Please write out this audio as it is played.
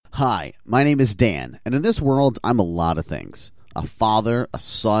Hi, my name is Dan, and in this world, I'm a lot of things. A father, a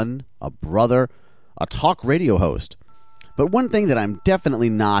son, a brother, a talk radio host. But one thing that I'm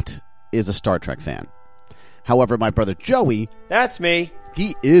definitely not is a Star Trek fan. However, my brother Joey... That's me.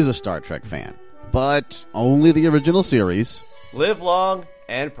 He is a Star Trek fan, but only the original series. Live long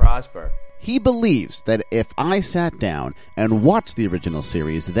and prosper. He believes that if I sat down and watched the original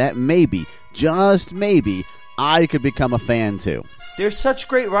series, that maybe, just maybe, I could become a fan too. There's such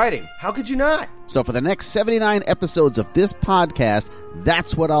great writing. How could you not? So for the next 79 episodes of this podcast,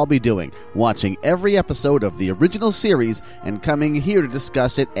 that's what I'll be doing. Watching every episode of the original series and coming here to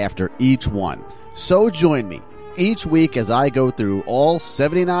discuss it after each one. So join me each week as I go through all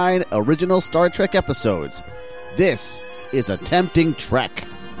 79 original Star Trek episodes. This is Attempting Trek.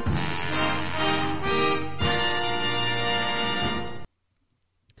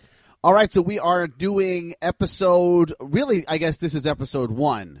 All right, so we are doing I guess this is episode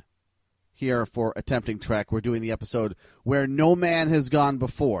 1 here for Attempting Trek. We're doing the episode where no man has gone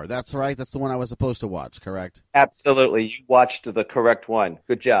before. That's right. That's the one I was supposed to watch, correct? Absolutely. You watched the correct one.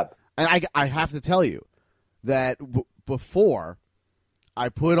 Good job. And I have to tell you that before I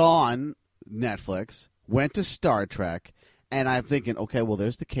put on Netflix, went to Star Trek, and I'm thinking, okay, well,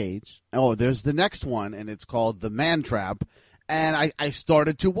 there's the cage. Oh, there's the next one, and it's called The Man Trap. And I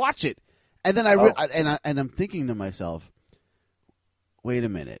started to watch it, and then I'm thinking to myself, wait a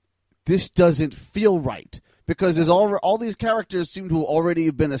minute, this doesn't feel right because there's all these characters seem to already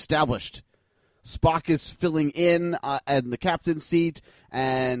have been established. Spock is filling in the captain's seat,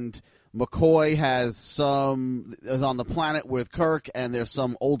 and McCoy is on the planet with Kirk, and there's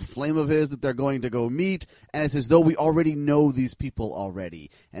some old flame of his that they're going to go meet, and it's as though we already know these people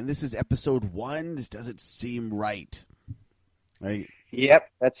already. And this is episode 1. This doesn't seem right. Right. Yep,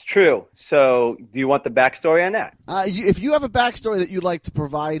 that's true. So do you want the backstory on that? If you have a backstory that you'd like to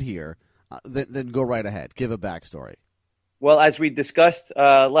provide here, then go right ahead. Give a backstory. Well, as we discussed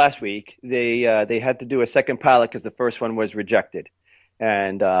last week, they had to do a second pilot because the first one was rejected.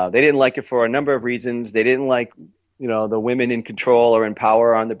 And they didn't like it for a number of reasons. They didn't like, the women in control or in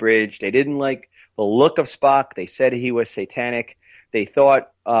power on the bridge. They didn't like the look of Spock. They said he was satanic. They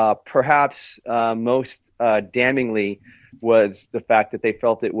thought perhaps most damningly was the fact that they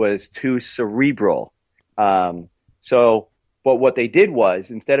felt it was too cerebral. But what they did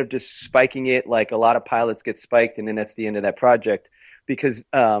was, instead of just spiking it like a lot of pilots get spiked and then that's the end of that project, because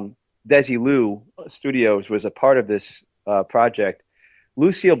Desilu Studios was a part of this project,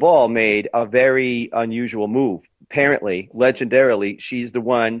 Lucille Ball made a very unusual move. Apparently, legendarily, she's the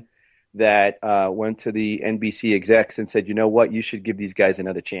one that went to the NBC execs and said, you know what, you should give these guys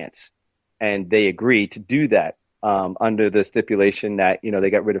another chance. And they agreed to do that. Under the stipulation that, they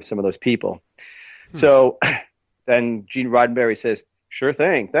got rid of some of those people. So then Gene Roddenberry says, sure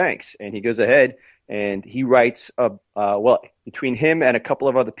thing, thanks. And he goes ahead and he writes, between him and a couple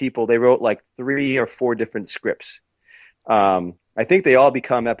of other people, they wrote like 3 or 4 different scripts. I think they all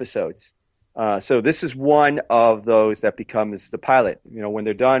become episodes. So this is one of those that becomes the pilot. When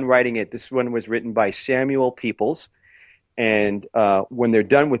they're done writing it, this one was written by Samuel Peoples. And when they're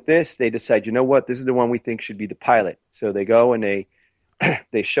done with this, they decide, you know what, this is the one we think should be the pilot. So they go and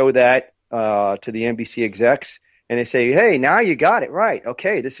they show that to the NBC execs, and they say, hey, now you got it right.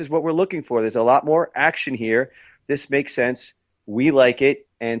 Okay, this is what we're looking for. There's a lot more action here. This makes sense. We like it.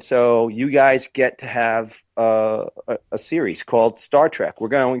 And so you guys get to have a series called Star Trek. We're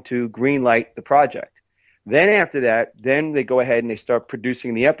going to greenlight the project. Then after that, then they go ahead and they start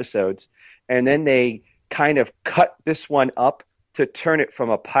producing the episodes, and then they kind of cut this one up to turn it from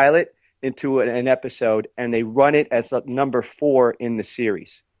a pilot into an episode, and they run it as number 4 in the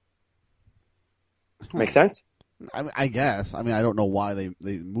series. Make sense? I guess. I don't know why they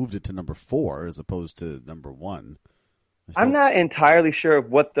moved it to number 4 as opposed to number 1. I'm not entirely sure of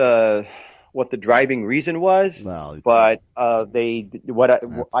what the driving reason was, but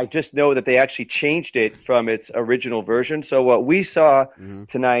I just know that they actually changed it from its original version. So what we saw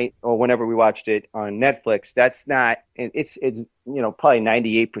tonight, or whenever we watched it on Netflix, that's not. It's probably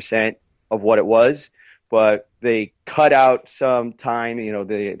 98% of what it was, but they cut out some time.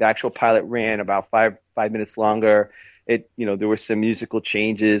 The actual pilot ran about five minutes longer. There were some musical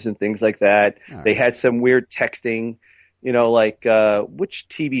changes and things like that. Right. They had some weird texting. Which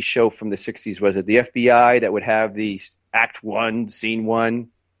TV show from the 60s was it? The FBI that would have the Act 1, Scene 1,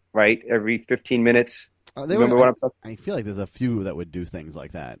 right? Every 15 minutes. Remember what I'm talking about? I feel like there's a few that would do things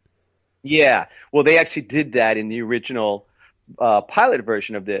like that. Yeah. Well, they actually did that in the original pilot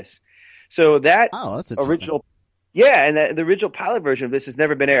version of this. So that that's original Yeah, and the original pilot version of this has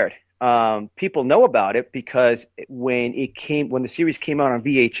never been aired. People know about it because when the series came out on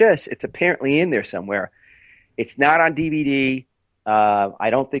VHS, it's apparently in there somewhere. It's not on DVD. I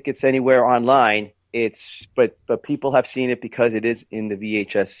don't think it's anywhere online. But people have seen it because it is in the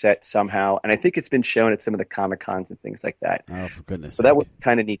VHS set somehow, and I think it's been shown at some of the Comic-Cons and things like that. Oh, for goodness! So that was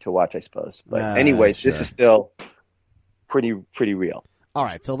kind of neat to watch, I suppose. But anyways, sure. This is still pretty real. All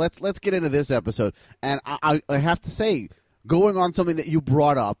right, so let's get into this episode, and I have to say, going on something that you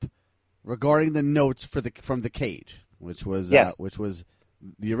brought up regarding the notes from the cage, which was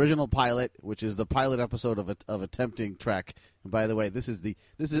the original pilot, which is the pilot episode of Attempting Trek. And by the way, this is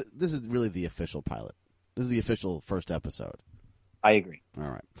really the official pilot. This is the official first episode. I agree. All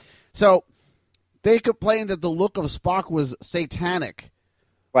right. So they complained that the look of Spock was satanic.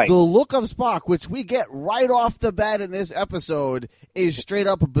 Right. The look of Spock, which we get right off the bat in this episode, is straight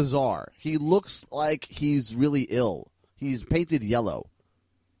up bizarre. He looks like he's really ill. He's painted yellow.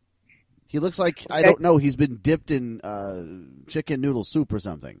 He looks like, I don't know, he's been dipped in chicken noodle soup or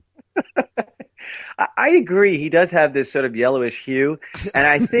something. I agree. He does have this sort of yellowish hue, and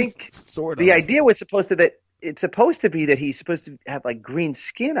I think sort of. The idea was supposed to be that he's supposed to have like green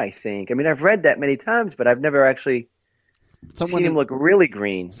skin. I think. I mean, I've read that many times, but I've never actually seen him look really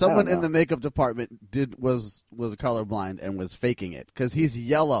green. Someone in the makeup department was colorblind and was faking it because he's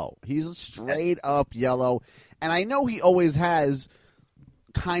yellow. He's straight up yellow, and I know he always has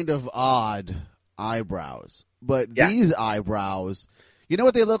kind of odd eyebrows, but these eyebrows. You know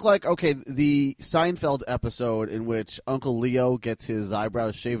what they look like? Okay, the Seinfeld episode in which Uncle Leo gets his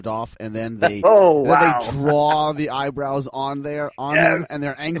eyebrows shaved off, and then they they draw the eyebrows on him, and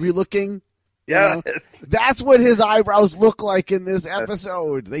they're angry looking. Yeah, that's what his eyebrows look like in this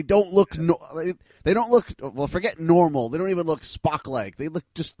episode. They don't look they don't look well. Forget normal. They don't even look Spock-like. They look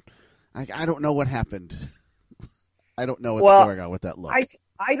just I don't know what happened. I don't know what's going on with that look.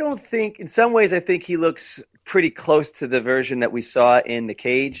 I don't think, in some ways, I think he looks pretty close to the version that we saw in the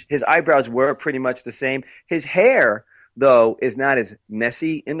cage. His eyebrows were pretty much the same. His hair, though, is not as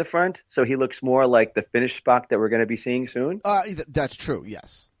messy in the front, so he looks more like the finished Spock that we're going to be seeing soon. That's true,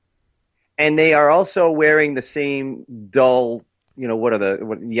 yes. And they are also wearing the same dull,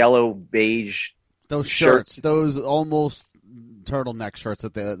 yellow, beige those shirts, those almost turtleneck shirts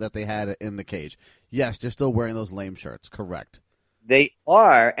that they had in the cage. Yes, they're still wearing those lame shirts, correct. They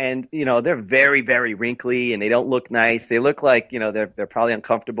are, and they're very, very wrinkly, and they don't look nice. They look like they're probably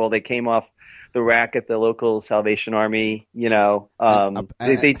uncomfortable. They came off the rack at the local Salvation Army.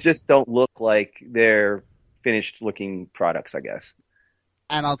 They just don't look like they're finished-looking products, I guess.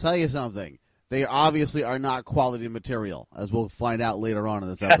 And I'll tell you something: they obviously are not quality material, as we'll find out later on in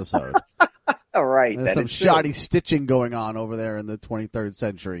this episode. All right, there's some shoddy stitching going on over there in the 23rd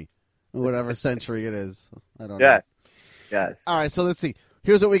century, whatever century it is. I don't know. Yes. All right, so let's see.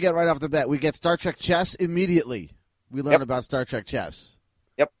 Here's what we get right off the bat. We get Star Trek chess immediately. We learn about Star Trek chess.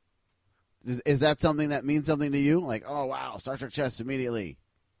 Yep. Is that something that means something to you? Like, oh, wow, Star Trek chess immediately.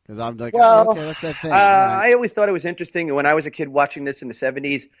 Because I'm like, okay, that's that thing. I always thought it was interesting. And when I was a kid watching this in the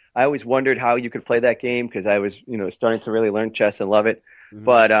 70s, I always wondered how you could play that game because I was, starting to really learn chess and love it. Mm-hmm.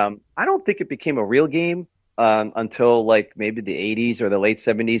 But I don't think it became a real game until like maybe the 80s or the late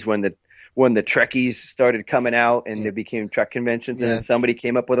 70s when the Trekkies started coming out and there became Trek conventions, and then somebody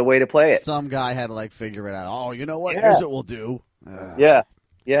came up with a way to play it. Some guy had to figure it out. Oh, you know what? Here's what we'll do. Yeah.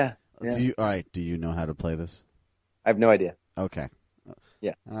 All right. Do you know how to play this? I have no idea. Okay.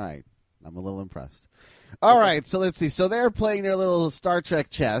 Yeah. All right. I'm a little impressed. All right. So let's see. So they're playing their little Star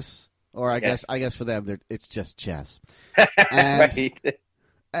Trek chess, or I guess for them it's just chess. And, right.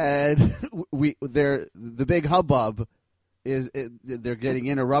 And the big hubbub is they're getting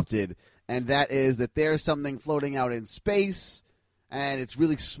interrupted. And that is that there's something floating out in space, and it's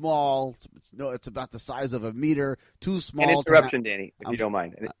really small. It's about the size of a meter, too small. An interruption, Danny, if you don't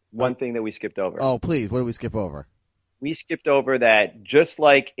mind. One thing that we skipped over. Oh, please. What did we skip over? We skipped over that just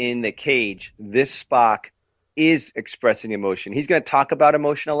like in the cage, this Spock is expressing emotion. He's going to talk about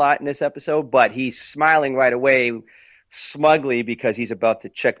emotion a lot in this episode, but he's smiling right away smugly because he's about to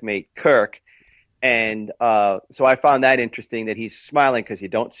checkmate Kirk. And so I found that interesting that he's smiling because you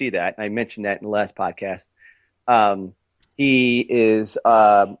don't see that. I mentioned that in the last podcast. He is,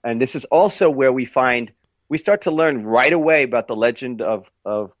 and this is also where we start to learn right away about the legend of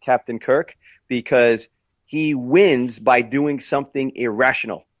Captain Kirk because he wins by doing something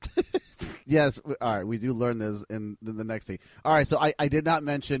irrational. Yes. All right. We do learn this in the next thing. All right. So I did not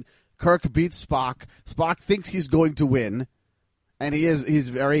mention Kirk beats Spock. Spock thinks he's going to win, and he is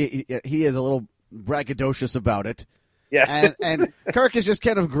a little braggadocious about it, Yes. And Kirk is just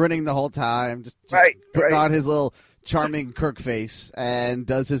kind of grinning the whole time, just putting on his little charming Kirk face, and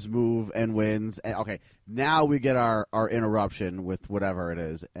does his move and wins. And okay, now we get our interruption with whatever it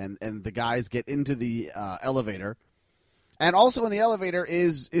is, and the guys get into the elevator, and also in the elevator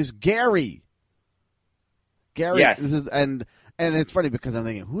is Gary. Gary, yes. This is and it's funny because I'm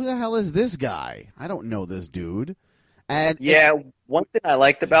thinking, who the hell is this guy? I don't know this dude. And one thing I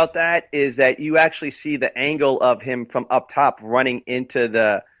liked about that is that you actually see the angle of him from up top running into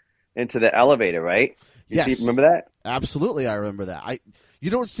the elevator, right? Yes. Remember that? Absolutely, I remember that.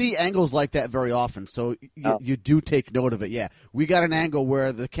 You don't see angles like that very often, so you do take note of it. Yeah, we got an angle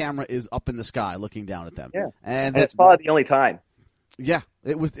where the camera is up in the sky looking down at them. Yeah, and it's probably the only time. Yeah,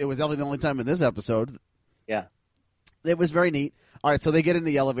 it was definitely the only time in this episode. Yeah, it was very neat. All right, so they get in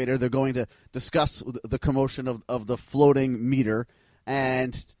the elevator. They're going to discuss the commotion of the floating meter,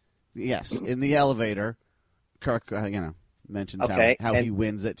 and yes, in the elevator, Kirk, mentions how he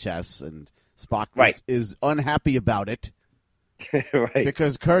wins at chess, and Spock is unhappy about it. Right.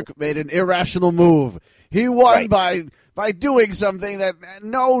 Because Kirk made an irrational move. He won by doing something that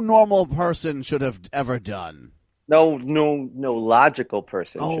no normal person should have ever done. No logical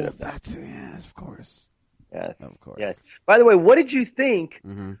person should have done. Yes, of course. Yes, of course. Yes. By the way, what did you think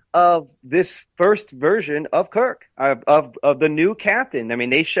of this first version of Kirk, of the new captain? I mean,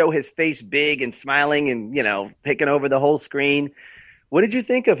 they show his face big and smiling and taking over the whole screen. What did you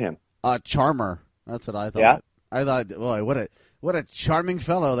think of him? Charmer. That's what I thought. Yeah? I thought, boy, what a charming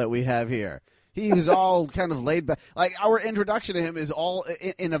fellow that we have here. He was all kind of laid back. Like, our introduction to him is all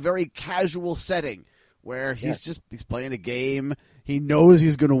in a very casual setting where he's playing a game. He knows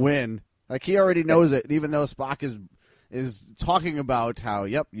he's going to win. Like, he already knows it, even though Spock is talking about how,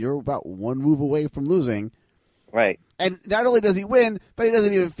 yep, you're about one move away from losing. Right. And not only does he win, but he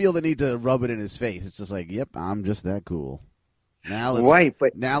doesn't even feel the need to rub it in his face. It's just like, yep, I'm just that cool. Now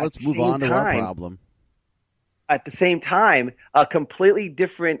let's move on to our problem. At the same time, a completely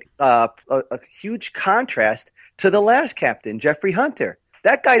different, a huge contrast to the last captain, Jeffrey Hunter.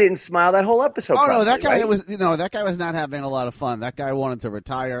 That guy didn't smile that whole episode. Oh no, that guy was that guy was not having a lot of fun. That guy wanted to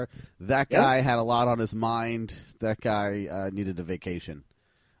retire. That guy had a lot on his mind. That guy needed a vacation.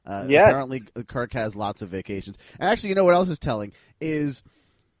 Apparently, Kirk has lots of vacations. And actually, you know what else is telling is,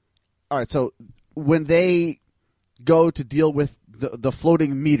 all right. So when they go to deal with the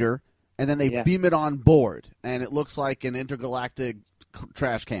floating meter, and then they beam it on board, and it looks like an intergalactic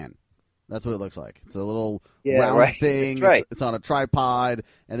trash can. That's what it looks like. It's a little round thing. That's right. It's on a tripod,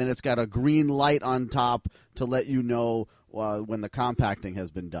 and then it's got a green light on top to let you know when the compacting has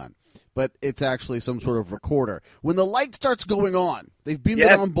been done. But it's actually some sort of recorder. When the light starts going on, they've beamed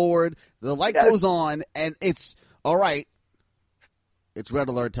it on board, the light goes on, and it's, all right, it's red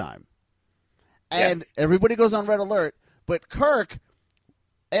alert time. And everybody goes on red alert, but Kirk,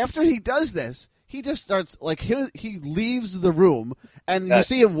 after he does this, he just starts, like, he leaves the room, and you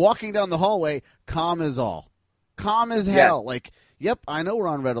see him walking down the hallway, calm as all. Calm as hell. Like, yep, I know we're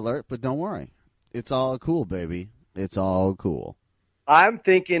on red alert, but don't worry. It's all cool, baby. It's all cool. I'm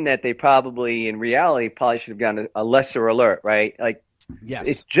thinking that they probably, in reality, should have gotten a lesser alert, right? Like,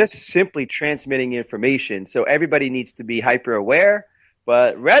 it's just simply transmitting information, so everybody needs to be hyper aware,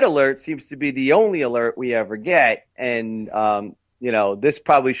 but red alert seems to be the only alert we ever get, and this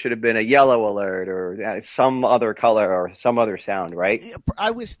probably should have been a yellow alert or some other color or some other sound, right?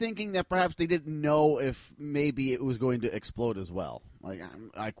 I was thinking that perhaps they didn't know if maybe it was going to explode as well. Like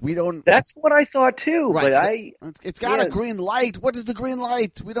we don't. That's what I thought too. Right. But it's got a green light. What is the green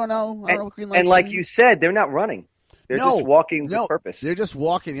light? We don't know. I don't know what green light. And like you said, they're not running. They're just walking with purpose. They're just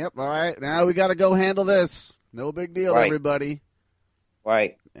walking. Yep. All right. Now we got to go handle this. No big deal, everybody.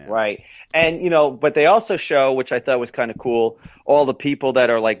 Right. Yeah. Right. And, but they also show, which I thought was kind of cool, all the people that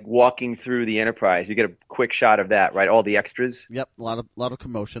are like walking through the Enterprise. You get a quick shot of that, right? All the extras. Yep. A lot of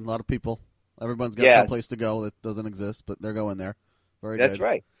commotion, a lot of people. Everyone's got some place to go that doesn't exist, but they're going there. Very good. That's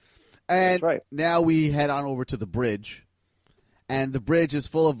right. And now we head on over to the bridge. And the bridge is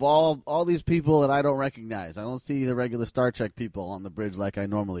full of all these people that I don't recognize. I don't see the regular Star Trek people on the bridge like I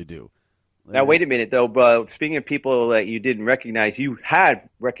normally do. Now, wait a minute, though. But speaking of people that you didn't recognize, you had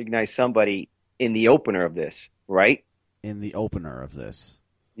recognized somebody in the opener of this, right? In the opener of this.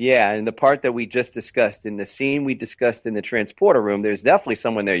 Yeah, and the part that we just discussed, in the scene we discussed in the transporter room, there's definitely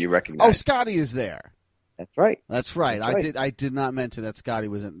someone there you recognize. Oh, Scotty is there. That's right. That's right. I did not mention that Scotty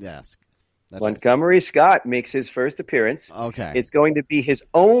was in. Yes. Montgomery Scott makes his first appearance. Okay. It's going to be his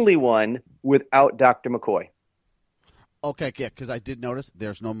only one without Dr. McCoy. Okay, yeah, because I did notice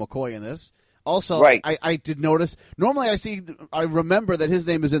there's no McCoy in this. Also, I did notice, normally I remember that his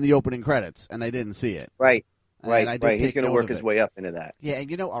name is in the opening credits, and I didn't see it. Right. Right, And I did right. He's take going to note work of his it. way up into that. Yeah,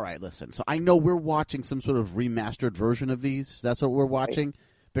 and all right, listen. So I know we're watching some sort of remastered version of these. That's what we're watching.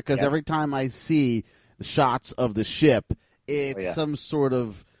 Because Yes. every time I see the shots of the ship, it's some sort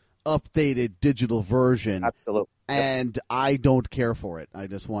of updated digital version. Absolutely. And I don't care for it. I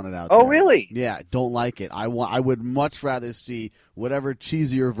just want it out Oh, there. really? Yeah, don't like it. I would much rather see whatever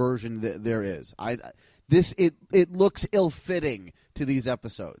cheesier version there is. It looks ill-fitting to these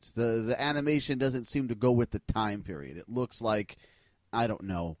episodes. The animation doesn't seem to go with the time period. It looks like, I don't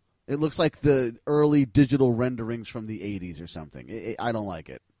know. It looks like the early digital renderings from the 80s or something. I don't like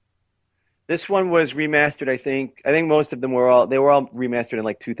it. This one was remastered, I think. I think most of them were all remastered in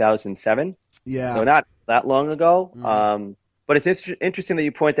like 2007. Yeah. So not that long ago. Mm-hmm. But it's interesting that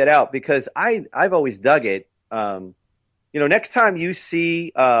you point that out because I've always dug it. Next time you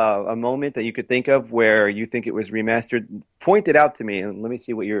see a moment that you could think of where you think it was remastered, point it out to me and let me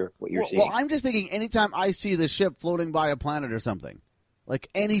see what you're seeing. Well, I'm just thinking anytime I see the ship floating by a planet or something, like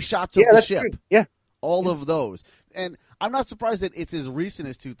any shots of the that's ship, true. Yeah, all of those. And I'm not surprised that it's as recent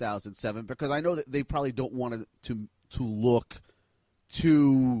as 2007 because I know that they probably don't want it to look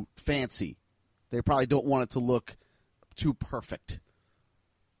too fancy. They probably don't want it to look too perfect.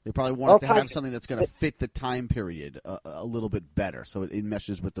 They probably want it to have something that's going to fit the time period a little bit better so it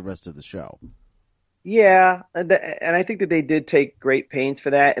meshes with the rest of the show. Yeah, and I think that they did take great pains for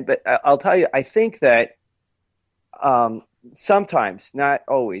that. But I'll tell you, I think that sometimes, not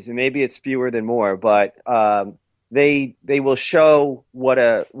always, and maybe it's fewer than more, but they will show what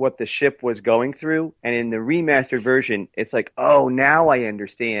the ship was going through, and in the remastered version, it's like, oh, now I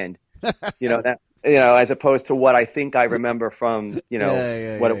understand. As opposed to what I think I remember from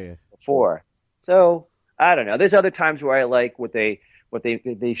it was before. So I don't know. There's other times where I like what they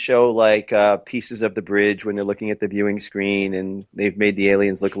show, like pieces of the bridge when they're looking at the viewing screen, and they've made the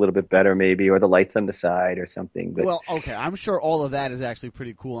aliens look a little bit better, maybe, or the lights on the side or something. But, well, okay, I'm sure all of that is actually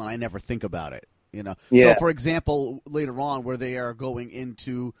pretty cool, and I never think about it. Yeah. So, for example, later on, where they are going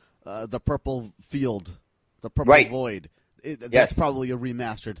into the purple field, the purple void, that's probably a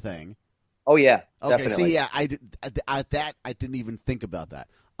remastered thing. Oh yeah. Okay. Definitely. See, yeah, I didn't even think about that.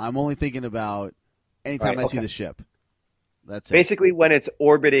 I'm only thinking about anytime I see the ship. That's it. Basically, when it's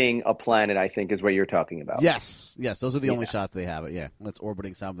orbiting a planet, I think is what you're talking about. Yes, those are the only shots they have. Yeah, when it's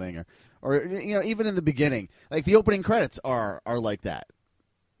orbiting something, or even in the beginning, like the opening credits are like that.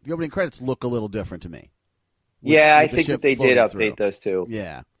 The opening credits look a little different to me. I think that they did update those too.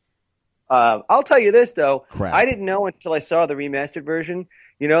 Yeah. I'll tell you this though, Crap. I didn't know until I saw the remastered version.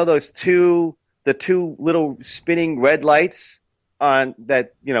 The two little spinning red lights on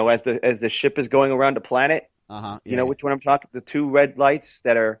that. As the ship is going around the planet. Yeah. You know which one I'm talking? The two red lights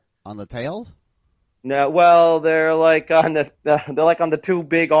that are on the tail. No, well, they're like on the two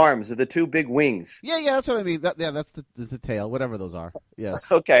big arms, or the two big wings. Yeah, that's what I mean. That's the tail, whatever those are.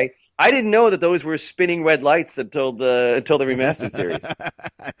 Yes. Okay, I didn't know that those were spinning red lights until the remastered series.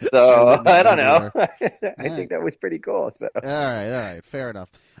 So I don't know. I think that was pretty cool. So. All right, fair enough.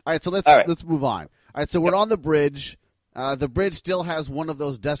 All right, so let's move on. All right, so we're on the bridge. The bridge still has one of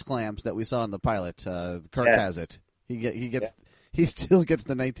those desk lamps that we saw in the pilot. Kirk has it. He still gets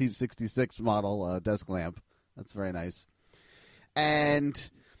the 1966 model desk lamp. That's very nice. And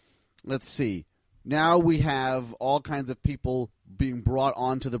let's see. Now we have all kinds of people being brought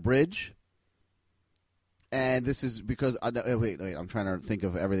onto the bridge. And this is because wait, I'm trying to think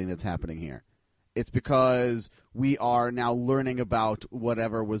of everything that's happening here. It's because we are now learning about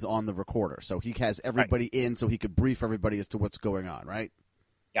whatever was on the recorder. So he has everybody in so he could brief everybody as to what's going on, right?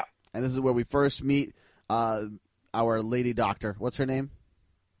 Yeah. And this is where we first meet our lady doctor. What's her name?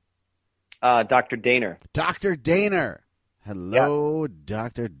 Dr. Daner. Dr. Daner. Hello, yes.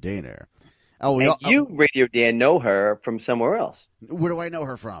 Dr. Daner. Oh, you, Radio Dan, know her from somewhere else. Where do I know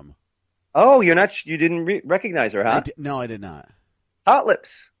her from? Oh, you didn't recognize her, huh? No, I did not. Hot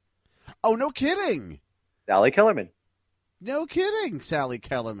Lips. Oh, no kidding. Sally Kellerman. No kidding, Sally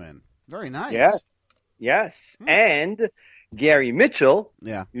Kellerman. Very nice. Yes. And Gary Mitchell.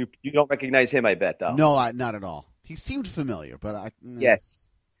 Yeah. You don't recognize him, I bet, though. No, not at all. He seemed familiar, but Yes.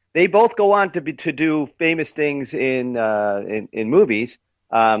 They both go on to do famous things in movies,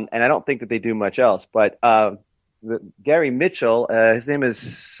 and I don't think that they do much else. But Gary Mitchell, his name is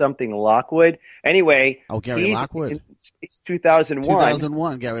something Lockwood. Anyway, Gary Lockwood. It's 2001.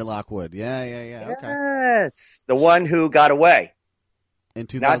 2001, Gary Lockwood. Yeah. Yes, okay. The one who got away in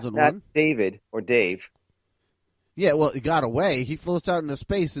 2001. Not David or Dave. Yeah, well, he got away. He floats out into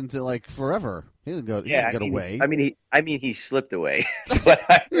space into like forever. He didn't go. He didn't get away. I mean, he slipped away.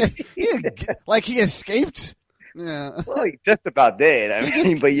 Like he escaped. Yeah. Well, he just about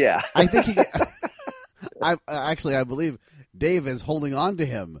did. But yeah. I think he. I believe Dave is holding on to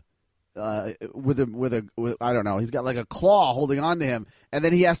him with I don't know. He's got like a claw holding on to him, and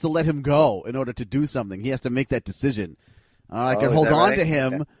then he has to let him go in order to do something. He has to make that decision. I could hold on to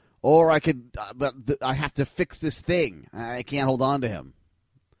him, okay. Or I could, but I have to fix this thing. I can't hold on to him.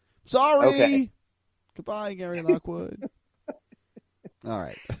 Sorry. Okay. Goodbye, Gary Lockwood. All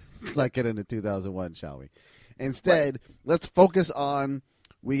right. Let's not get into 2001, shall we? Instead, let's focus on,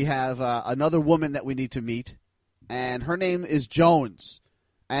 we have another woman that we need to meet, and her name is Jones.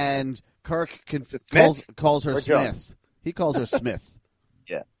 And Kirk calls her Smith. Jones? He calls her Smith.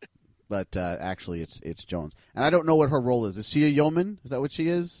 Yeah. But actually, it's Jones. And I don't know what her role is. Is she a yeoman? Is that what she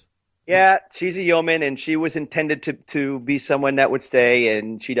is? Yeah, she's a yeoman, and she was intended to be someone that would stay,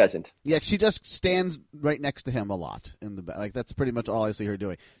 and she doesn't. Yeah, she just stands right next to him a lot in the back. Like, that's pretty much all I see her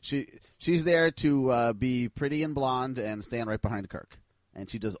doing. She's there to be pretty and blonde and stand right behind Kirk, and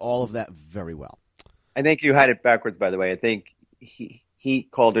she does all of that very well. I think you had it backwards, by the way. I think he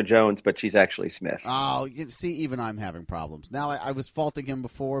called her Jones, but she's actually Smith. Oh, you see, even I'm having problems. Now I was faulting him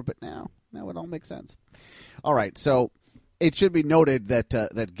before, but now it all makes sense. All right, so it should be noted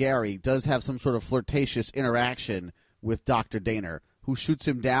that Gary does have some sort of flirtatious interaction with Dr. Daner, who shoots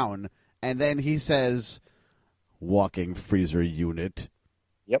him down, and then he says, "Walking freezer unit."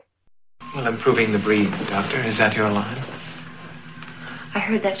 Yep. Well, improving the breed, Doctor. Is that your line? I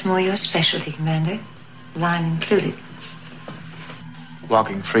heard that's more your specialty, Commander. Line included.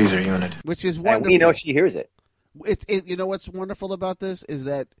 Walking freezer unit. Which is wonderful. And we know she hears it. You know what's wonderful about this is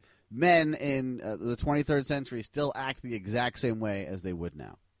that men in the 23rd century still act the exact same way as they would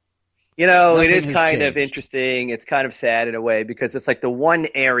now. You know, Nothing it is kind changed. of interesting. It's kind of sad in a way because it's like the one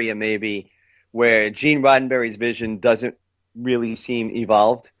area maybe where Gene Roddenberry's vision doesn't really seem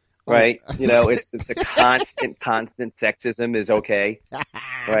evolved, right? You know, it's the constant sexism is okay,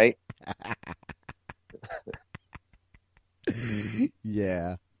 right?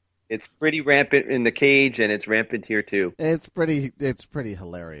 Yeah. It's pretty rampant in the cage, and it's rampant here too. It's pretty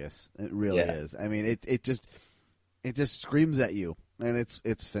hilarious. It really is. I mean, it just screams at you, and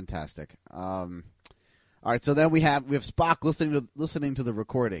it's fantastic. All right, so then we have Spock listening to the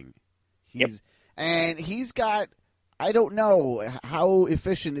recording. He's got, I don't know how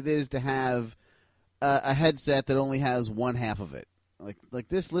efficient it is to have a headset that only has one half of it. Like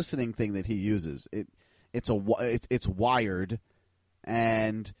this listening thing that he uses. It's wired,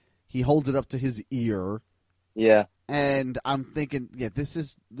 and he holds it up to his ear. Yeah. And I'm thinking, this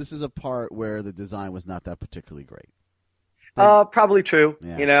is a part where the design was not that particularly great. Probably true.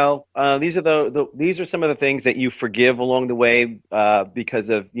 Yeah. You know, these are some of the things that you forgive along the way because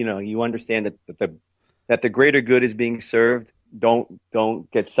of, you know, you understand that the greater good is being served. Don't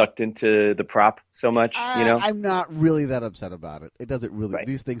get sucked into the prop so much. You know, I'm not really that upset about it. It doesn't really. Right.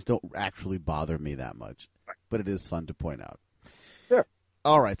 These things don't actually bother me that much, but it is fun to point out. Sure.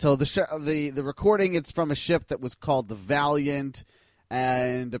 All right. So the recording, it's from a ship that was called the Valiant,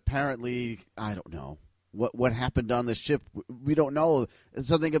 and apparently, I don't know what happened on the ship. We don't know. It's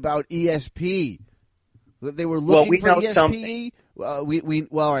something about ESP. They were looking for ESP. Something.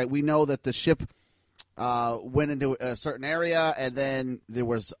 All right. We know that the ship went into a certain area, and then there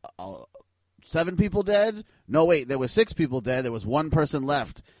was 7 people dead. No, wait, there was 6 people dead. There was 1 person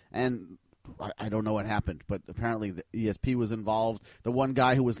left, and I don't know what happened, but apparently the ESP was involved. The one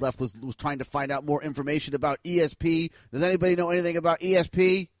guy who was left was trying to find out more information about ESP. Does anybody know anything about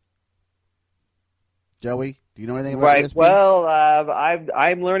ESP? Joey, do you know anything about ESP? Well,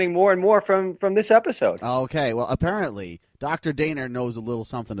 I'm learning more and more from this episode. Okay, well, apparently Dr. Daner knows a little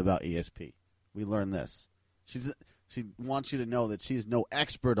something about ESP. We learned this. She wants you to know that she's no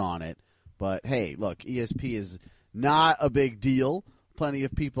expert on it, but hey, look, ESP is not a big deal. Plenty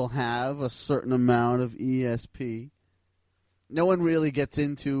of people have a certain amount of ESP. No one really gets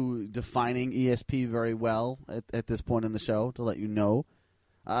into defining ESP very well at this point in the show, to let you know.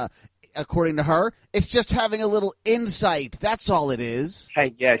 According to her, it's just having a little insight. That's all it is.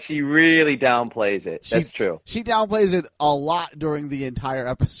 Hey, yeah, she really downplays it. That's true. She downplays it a lot during the entire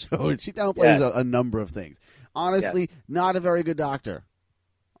episode. She downplays a number of things. Honestly, not a very good doctor.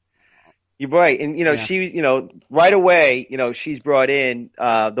 You're right. And, you know, she, right away, she's brought in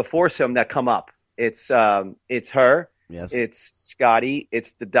the foursome that come up. It's her. Yes. It's Scotty.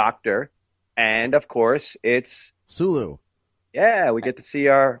 It's the doctor. And, of course, it's Sulu. Yeah, we get to see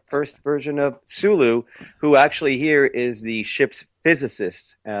our first version of Sulu, who actually here is the ship's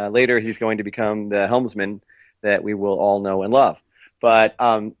physicist. Later, he's going to become the helmsman that we will all know and love. But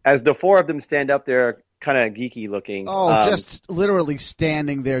as the 4 of them stand up there, kind of geeky looking. Just literally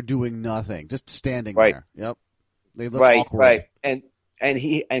standing there doing nothing. Just standing there. Yep. They look awkward. Right.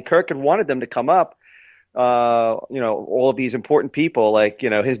 And Kirk had wanted them to come up, all of these important people, like,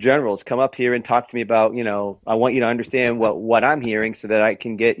 his generals, come up here and talk to me about, I want you to understand what I'm hearing so that I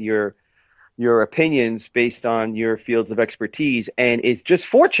can get your opinions based on your fields of expertise. And it's just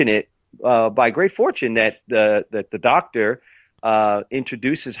fortunate, by great fortune, that the doctor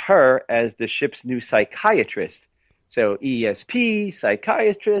introduces her as the ship's new psychiatrist. So ESP,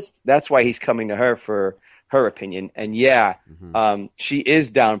 psychiatrist, that's why he's coming to her for her opinion. And she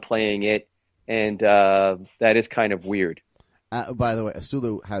is downplaying it. And that is kind of weird. By the way,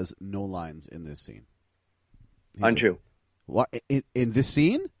 Sulu has no lines in this scene. Untrue. What in this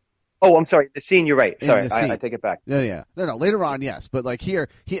scene? Oh, I'm sorry. The scene. You're right. Sorry, I take it back. Yeah. No. Later on, yes, but like here,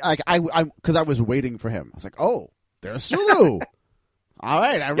 because I was waiting for him. I was like, oh, there's Sulu. All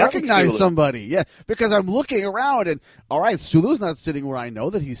right, I recognize somebody. Yeah, because I'm looking around, and all right, Sulu's not sitting where I know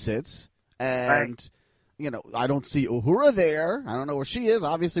that he sits, and. Right. I don't see Uhura there. I don't know where she is.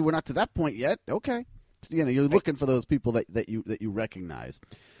 Obviously, we're not to that point yet. Okay. You're looking for those people that you recognize.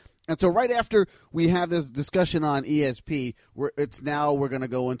 And so right after we have this discussion on ESP, we're going to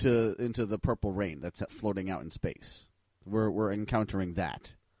go into the purple rain that's floating out in space. We're encountering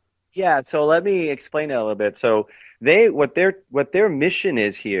that. Yeah, so let me explain that a little bit. So what their mission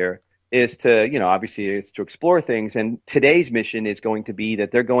is here is to, obviously it's to explore things. And today's mission is going to be that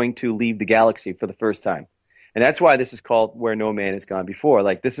they're going to leave the galaxy for the first time. And that's why this is called Where No Man Has Gone Before.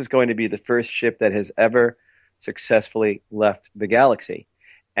 Like, this is going to be the first ship that has ever successfully left the galaxy.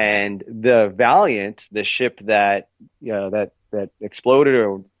 And the Valiant, the ship that, that exploded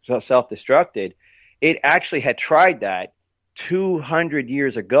or self-destructed, it actually had tried that 200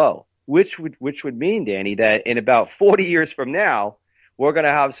 years ago, which would mean, Danny, that in about 40 years from now, we're going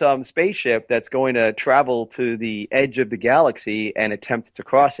to have some spaceship that's going to travel to the edge of the galaxy and attempt to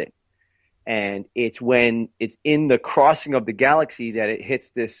cross it. And it's when it's in the crossing of the galaxy that it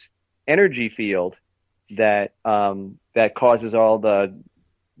hits this energy field that that causes all the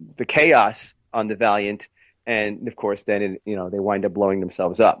chaos on the Valiant. And, of course, then they wind up blowing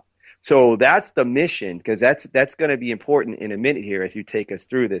themselves up. So that's the mission, because that's going to be important in a minute here as you take us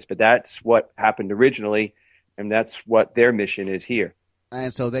through this. But that's what happened originally, and that's what their mission is here.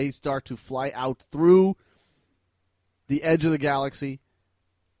 And so they start to fly out through the edge of the galaxy,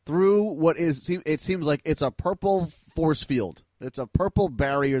 through it seems like it's a purple force field. It's a purple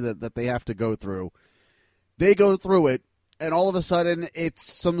barrier that they have to go through. They go through it, and all of a sudden,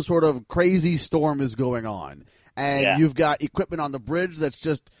 it's some sort of crazy storm is going on. And you've got equipment on the bridge that's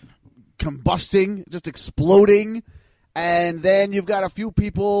just combusting, just exploding. And then you've got a few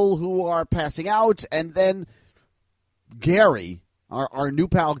people who are passing out. And then Gary, our new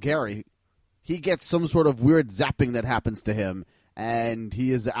pal Gary, he gets some sort of weird zapping that happens to him, and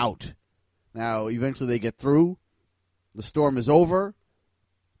he is out. Now, eventually they get through. The storm is over.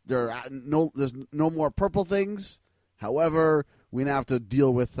 There's no more purple things. However, we now have to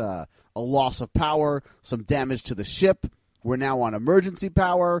deal with a loss of power, some damage to the ship. We're now on emergency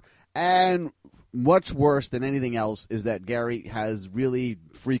power, and much worse than anything else is that Gary has really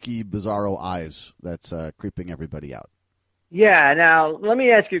freaky, bizarro eyes that's creeping everybody out. Yeah, now, let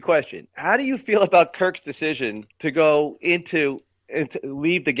me ask you a question. How do you feel about Kirk's decision to go into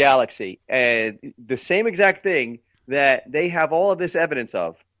leave the galaxy? And the same exact thing that they have all of this evidence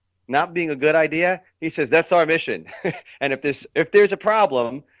of not being a good idea, he says, that's our mission. And if there's a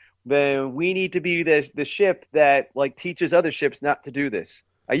problem, then we need to be the ship that teaches other ships not to do this.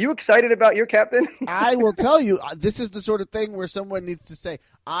 Are you excited about your captain? I will tell you, this is the sort of thing where someone needs to say,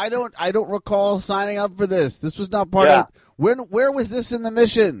 I don't recall signing up for this. This was not part of where was this in the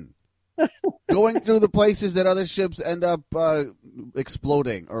mission? Going through the places that other ships end up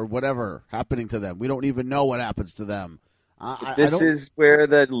exploding or whatever happening to them. We don't even know what happens to them. This is where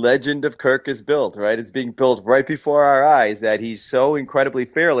the legend of Kirk is built, right? It's being built right before our eyes that he's so incredibly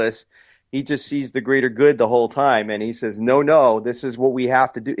fearless. He just sees the greater good the whole time, and he says, no, this is what we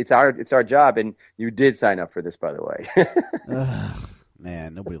have to do. It's our job, and you did sign up for this, by the way.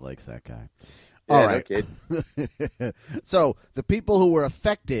 Man, nobody likes that guy. Yeah, all right. No kid. So the people who were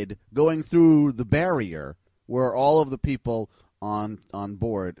affected going through the barrier were all of the people on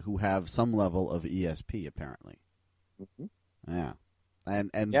board who have some level of ESP, apparently. Mm-hmm. Yeah,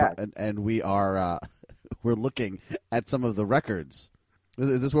 and we are we're looking at some of the records.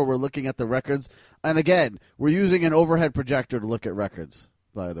 Is this where we're looking at the records? And again, we're using an overhead projector to look at records.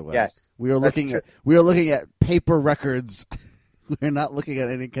 By the way, yes, we are looking at paper records We're not looking at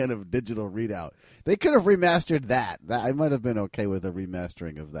any kind of digital readout. They could have remastered that. I might have been okay with a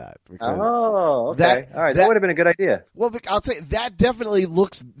remastering of that. Oh, okay. All right. That would have been a good idea. Well, I'll tell you, that definitely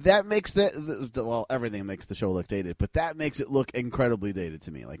looks. That makes well, everything makes the show look dated, but that makes it look incredibly dated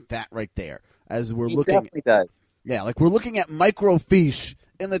to me. Like that right there, as we're looking. Definitely does. Yeah, like we're looking at microfiche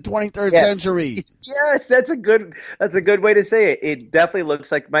in the 23rd century. Yes, that's a good way to say it. It definitely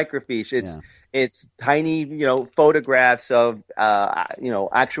looks like microfiche. It's tiny, photographs of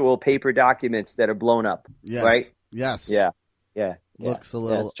actual paper documents that are blown up. Yes. Right? Yes. Yeah. Looks a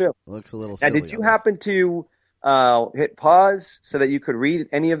little. That's true. Looks a little. Now, silly did you happen to hit pause so that you could read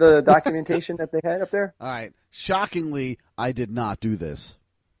any of the documentation that they had up there? All right. Shockingly, I did not do this.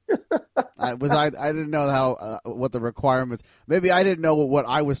 I didn't know how what the requirements. Maybe I didn't know what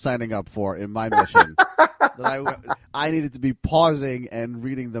I was signing up for in my mission. That I needed to be pausing and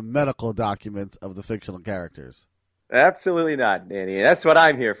reading the medical documents of the fictional characters. Absolutely not, Danny. That's what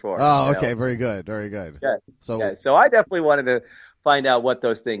I'm here for. Oh, okay. Very good. Very good. Yes. So, so I definitely wanted to find out what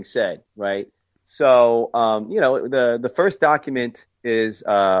those things said, right? So, the first document is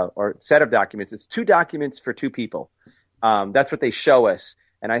or set of documents. It's 2 documents for 2 people. That's what they show us.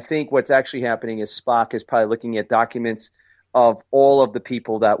 And I think what's actually happening is Spock is probably looking at documents of all of the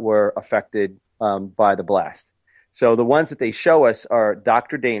people that were affected by the blast. So the ones that they show us are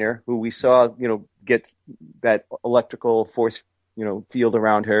Dr. Daner, who we saw, get that electrical force, field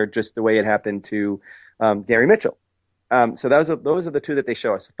around her, just the way it happened to Gary Mitchell. So those are the 2 that they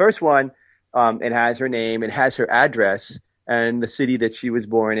show us. The first one, it has her name, it has her address, and the city that she was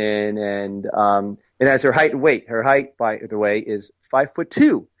born in, and it has her height and weight. Her height, by the way, is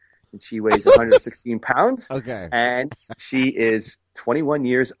 5'2", and she weighs 116 pounds. Okay, and she is 21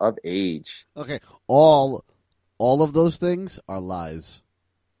 years of age. Okay, all of those things are lies.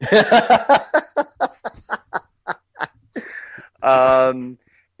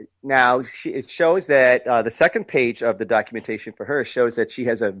 Now, it shows that the second page of the documentation for her shows that she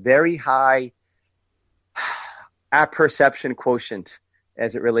has a very high apperception quotient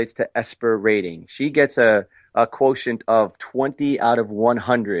as it relates to Esper rating. She gets a quotient of 20 out of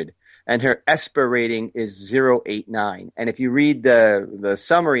 100, and her Esper rating is 0.89. And if you read the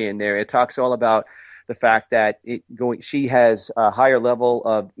summary in there, it talks all about the fact that she has a higher level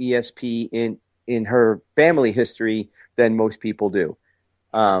of ESP in her family history than most people do.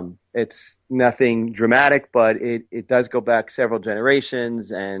 It's nothing dramatic, but it does go back several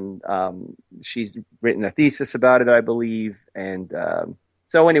generations, and she's written a thesis about it, I believe. And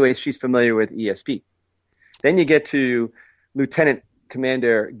so anyways, she's familiar with ESP. Then you get to Lieutenant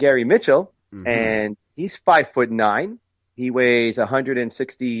Commander Gary Mitchell, and he's 5'9". He weighs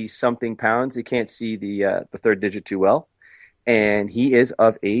 160 something pounds. He can't see the third digit too well, and he is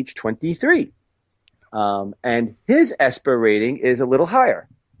of age 23. And his Esper rating is a little higher.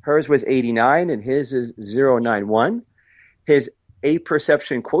 Hers was 89, and his is 0.91. His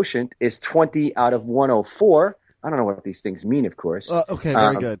apperception quotient is 20 out of 104. I don't know what these things mean, of course. Okay,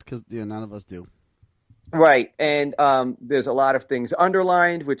 very good, because none of us do. Right, and there's a lot of things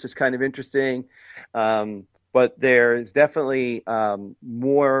underlined, which is kind of interesting. But there's definitely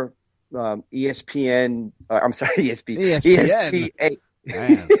more ESPN. I'm sorry, ESPN.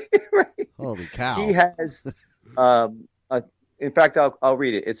 Man. Right. Holy cow! He has. In fact, I'll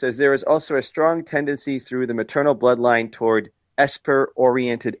read it. It says there is also a strong tendency through the maternal bloodline toward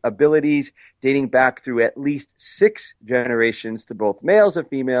Esper-oriented abilities, dating back through at least 6 generations to both males and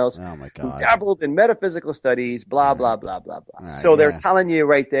females who dabbled in metaphysical studies. Blah blah blah blah blah. Right, so they're telling you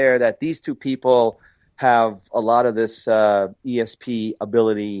right there that these 2 people have a lot of this ESP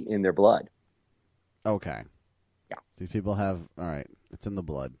ability in their blood. Okay. Yeah. These people have. All right. It's in the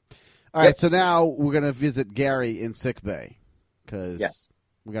blood. All right. So now we're gonna visit Gary in sick bay because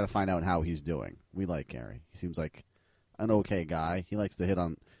we got to find out how he's doing. We like Gary. He seems like an okay guy. He likes to hit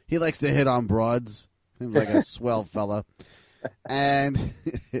on broads. Seems like a swell fella. And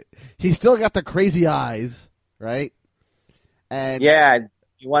he's still got the crazy eyes, right? And yeah,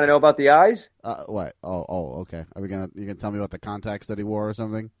 you want to know about the eyes? What? Oh, okay. You're gonna tell me about the contacts that he wore or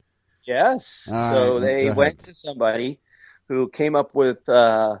something? Yes. All so right, they went to somebody who came up with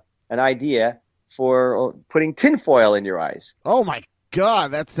an idea for putting tinfoil in your eyes. Oh my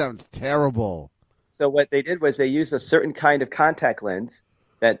God, that sounds terrible. So what they did was they used a certain kind of contact lens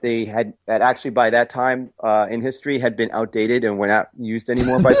that that actually by that time in history had been outdated and were not used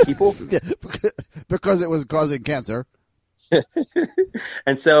anymore by people. Because it was causing cancer.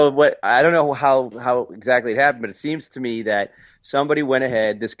 And so I don't know how exactly it happened, but it seems to me that somebody went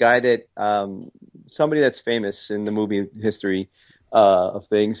ahead, this guy that somebody that's famous in the movie history of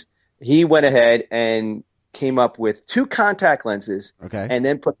things, he went ahead and came up with 2 contact lenses, Okay. and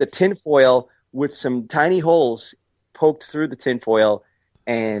then put the tinfoil with some tiny holes poked through the tinfoil,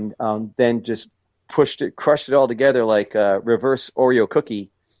 and then just crushed it all together like a reverse Oreo cookie.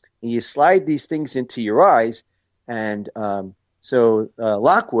 And you slide these things into your eyes, and so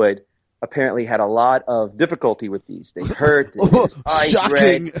Lockwood apparently had a lot of difficulty with these. They hurt. His eyes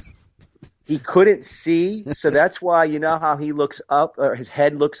Shocking. red. He couldn't see, so that's why you know how he looks up, or his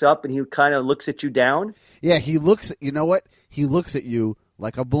head looks up, and he kind of looks at you down. Yeah, he looks. You know what? He looks at you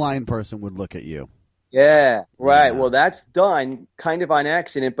like a blind person would look at you. Yeah, right. Yeah. Well, that's done kind of on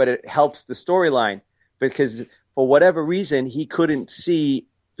accident, but it helps the storyline because for whatever reason he couldn't see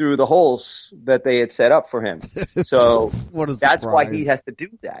through the holes that they had set up for him. So What a that's why surprise. he has to do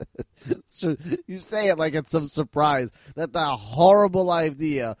that. So you say it like it's some surprise that the horrible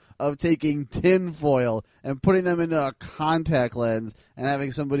idea of taking tinfoil and putting them into a contact lens and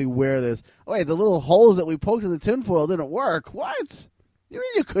having somebody wear this. Oh, wait, the little holes that we poked in the tinfoil didn't work. What? You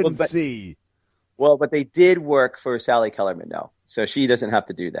mean you couldn't Well, but- see? Well, but they did work for Sally Kellerman, though, so she doesn't have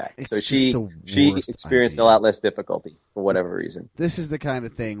to do that. It's So just she the worst experienced idea. a lot less difficulty for whatever reason. This is the kind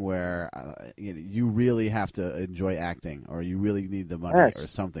of thing where you really have to enjoy acting, or you really need the money Yes. or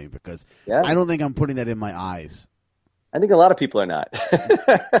something, because Yes. I don't think I'm putting that in my eyes. I think a lot of people are not.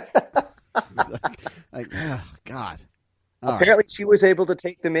 Like, oh, God. All right. Apparently, she was able to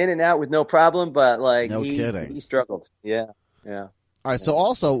take them in and out with no problem, but No kidding. he struggled. Yeah. All right. So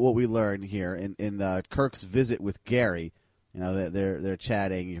also, what we learned here in Kirk's visit with Gary, they're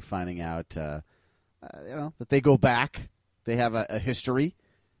chatting. You're finding out, that they go back. They have a history.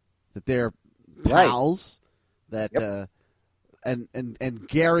 That they're pals. That and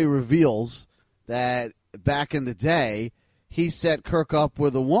Gary reveals that back in the day he set Kirk up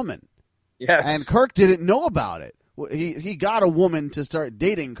with a woman, Yes. and Kirk didn't know about it. He got a woman to start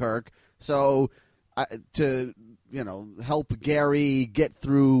dating Kirk, so to help Gary get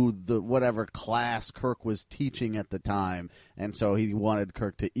through the whatever class Kirk was teaching at the time, and so he wanted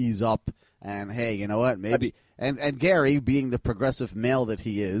Kirk to ease up. And hey, you know what? Maybe and Gary, being the progressive male that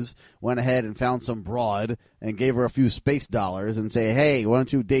he is, went ahead and found some broad and gave her a few space dollars and say, "Hey, why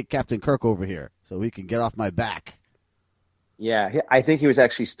don't you date Captain Kirk over here so he can get off my back?" Yeah, I think he was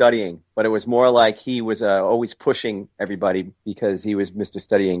actually studying, but it was more like he was always pushing everybody because he was Mr.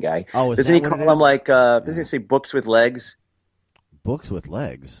 Studying Guy. Oh, is doesn't that he what call it them is? like? Doesn't he say books with legs? Books with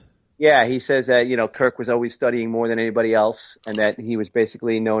legs. Yeah, he says that Kirk was always studying more than anybody else, and that he was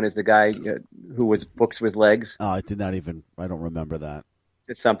basically known as the guy who was books with legs. Oh, I don't remember that.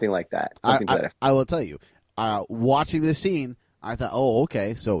 It's something like that. Something to that effect. I will tell you, watching this scene, I thought, oh,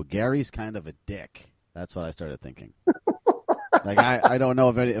 okay, so Gary's kind of a dick. That's what I started thinking. Like, I don't know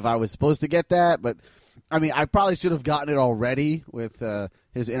if I was supposed to get that, but, I mean, I probably should have gotten it already with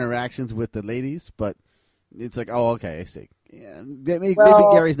his interactions with the ladies, but it's like, oh, okay, I see. Yeah, maybe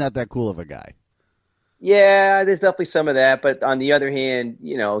Gary's not that cool of a guy. Yeah, there's definitely some of that, but on the other hand,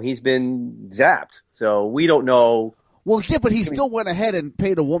 he's been zapped, so we don't know. Well, yeah, but he still went ahead and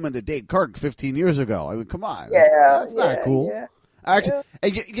paid a woman to date Kirk 15 years ago. I mean, come on. Yeah, That's not cool. Yeah. Actually,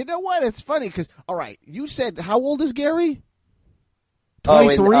 and you know what? It's funny because, all right, you said, how old is Gary?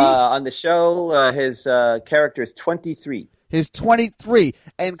 23? On the show, his character is 23. He's 23.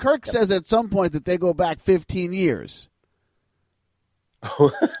 And Kirk says at some point that they go back 15 years.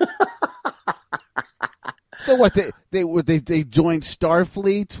 So what, they joined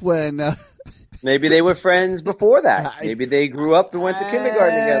Starfleet when... Maybe they were friends before that. Maybe they grew up and went to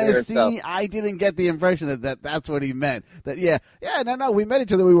kindergarten together and stuff. I didn't get the impression that's what he meant. That no, we met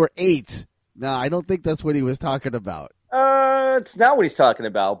each other when we were 8. No, I don't think that's what he was talking about. It's not what he's talking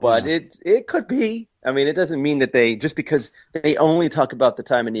about, but Yeah. it could be. I mean, it doesn't mean that just because they only talk about the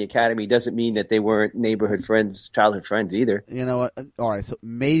time in the academy doesn't mean that they weren't neighborhood friends, childhood friends either. You know what? All right, so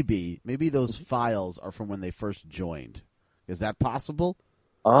maybe those files are from when they first joined. Is that possible?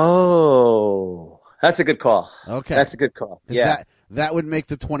 Oh, that's a good call. Okay. That's a good call. 'Cause Yeah. that would make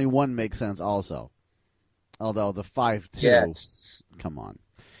the 21 make sense also. Although the 5-2, Yes. come on.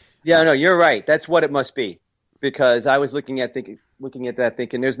 Yeah, no, you're right. That's what it must be. Because I was looking at that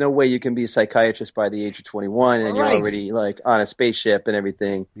thinking there's no way you can be a psychiatrist by the age of 21 and Right. you're already like on a spaceship and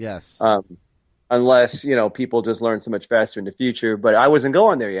everything. Yes. Unless, people just learn so much faster in the future. But I wasn't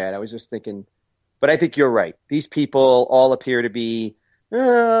going there yet. I was just thinking, but I think you're right. These people all appear to be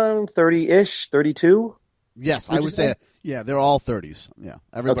 30-ish, 32. Yes, Would I you would say? say, yeah, they're all 30s. Yeah,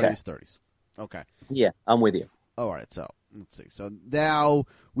 everybody's 30s. Okay. Yeah, I'm with you. All right, so let's see. So now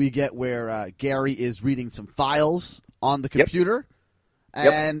we get where Gary is reading some files on the computer,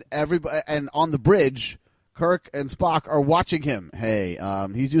 Yep. and everybody, and on the bridge, Kirk and Spock are watching him. Hey,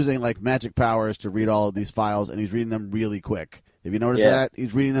 he's using like magic powers to read all of these files, and he's reading them really quick. Have you noticed that?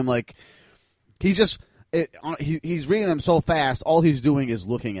 He's reading them like he's reading them so fast. All he's doing is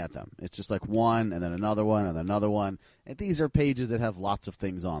looking at them. It's just like one, and then another one, and another one. And these are pages that have lots of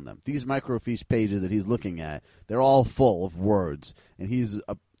things on them. These microfiche pages that he's looking at, they're all full of words, and he's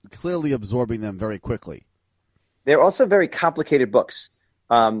clearly absorbing them very quickly. They're also very complicated books.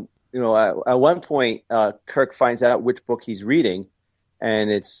 At one point, Kirk finds out which book he's reading,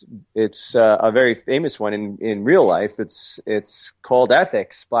 and it's a very famous one in real life. It's called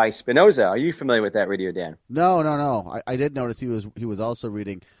Ethics by Spinoza. Are you familiar with that, Radio Dan? No. I did notice he was also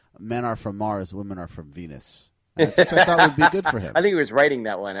reading Men Are From Mars, Women Are From Venus, which I thought would be good for him. I think he was writing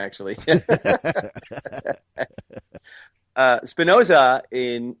that one, actually. Spinoza,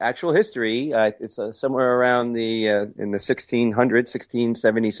 in actual history, it's somewhere around in the 1600s,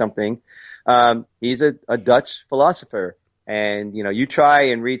 1670 something. He's a Dutch philosopher, and you try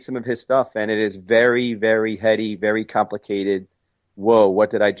and read some of his stuff, and it is very, very heady, very complicated. Whoa,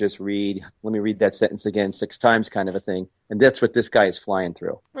 what did I just read? Let me read that sentence again 6 times, kind of a thing. And that's what this guy is flying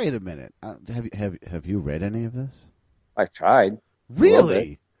through. Wait a minute, have you read any of this? I've tried.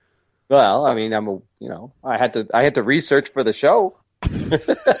 Really? Well, I mean, I had to research for the show.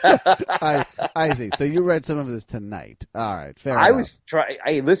 I see. So you read some of this tonight. All right, fair enough. I was trying.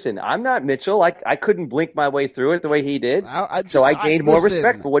 Hey, listen, I'm not Mitchell. I couldn't blink my way through it the way he did. I gained more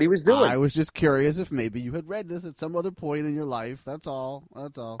respect for what he was doing. I was just curious if maybe you had read this at some other point in your life. That's all.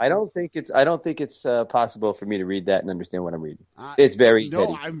 I don't think it's possible for me to read that and understand what I'm reading. It's very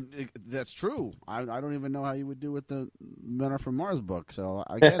heady. That's true. I don't even know how you would do with the Men Are From Mars book. So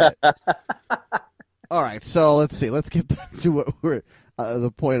I get it. All right, so let's see. Let's get back to what we're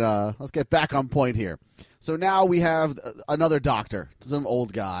the point. Let's get back on point here. So now we have another doctor, some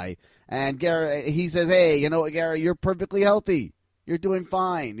old guy, and Gary. He says, "Hey, you know what, Gary? You're perfectly healthy. You're doing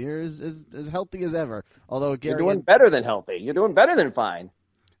fine. You're as healthy as ever." Although Gary, you're doing better than healthy. You're doing better than fine.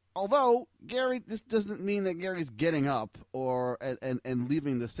 Although Gary, this doesn't mean that Gary's getting up or and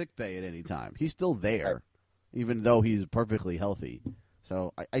leaving the sick bay at any time. He's still there, even though he's perfectly healthy.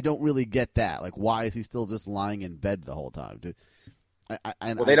 So I don't really get that. Like, why is he still just lying in bed the whole time?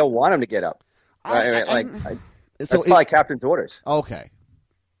 They don't want him to get up. That's probably captain's orders. Okay.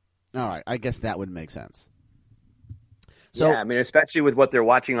 All right. I guess that would make sense. So, yeah, I mean, especially with what they're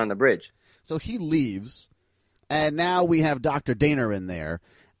watching on the bridge. So he leaves, and now we have Dr. Daner in there,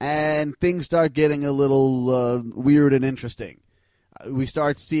 and things start getting a little weird and interesting. We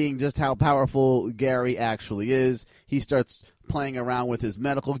start seeing just how powerful Gary actually is. He starts playing around with his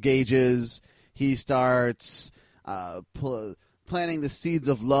medical gauges. He starts planting the seeds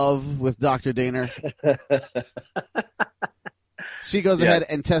of love with Dr. Daner. She goes ahead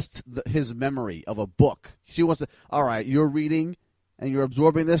and tests his memory of a book. She wants to, all right, you're reading and you're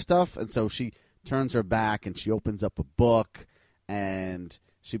absorbing this stuff. And so she turns her back and she opens up a book and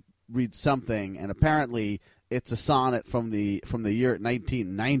she reads something. And apparently it's a sonnet from the year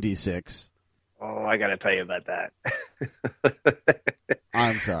 1996. Oh, I got to tell you about that.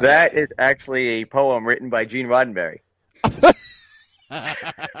 I'm sorry. That is actually a poem written by Gene Roddenberry.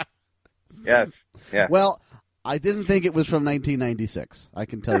 Yes. Yeah. Well, I didn't think it was from 1996. I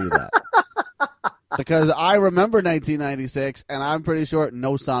can tell you that. Because I remember 1996, and I'm pretty sure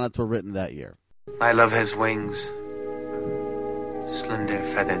no sonnets were written that year. My love has wings, slender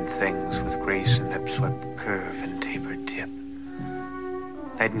feathered things with grace and hip-swept curve and tapered tip.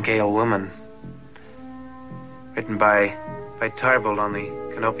 Nightingale Woman, written by Tarbold on the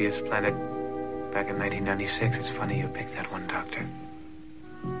Canopius planet back in 1996. It's funny you picked that one, Doctor.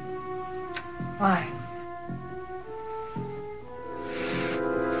 Why?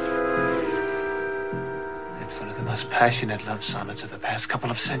 It's one of the most passionate love sonnets of the past couple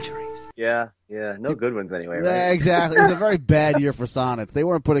of centuries. Yeah. No good ones anyway, right? Yeah, exactly. It was a very bad year for sonnets. They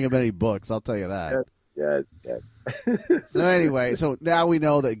weren't putting up any books, I'll tell you that. Yes. So anyway, so now we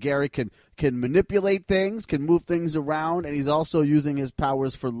know that Gary can manipulate things, can move things around, and he's also using his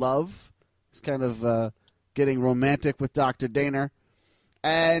powers for love. He's kind of getting romantic with Dr. Daner.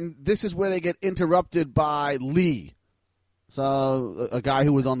 And this is where they get interrupted by Lee, so a guy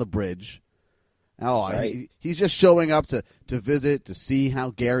who was on the bridge. Right. He's just showing up to visit, to see how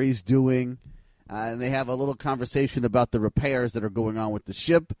Gary's doing. And they have a little conversation about the repairs that are going on with the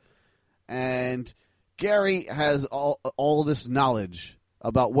ship. And Gary has all this knowledge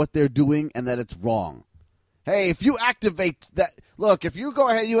about what they're doing and that it's wrong. Hey, if you activate that, look, if you go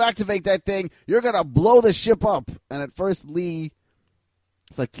ahead and you activate that thing, you're going to blow the ship up. And at first, Lee,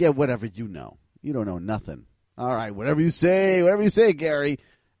 it's like, yeah, whatever, you know. You don't know nothing. All right, whatever you say, Gary.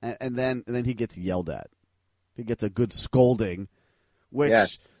 And then he gets yelled at. He gets a good scolding, which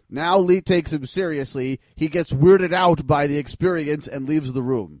Yes. now Lee takes him seriously. He gets weirded out by the experience and leaves the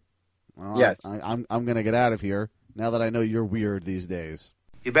room. Well, Yes. I'm going to get out of here now that I know you're weird these days.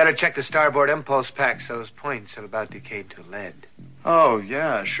 You better check the starboard impulse packs. Those points have about decayed to lead. Oh,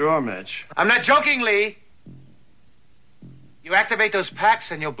 yeah, sure, Mitch. I'm not joking, Lee. You activate those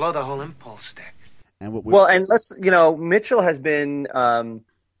packs and you'll blow the whole impulse deck. And what Well, and let's, Mitchell has been,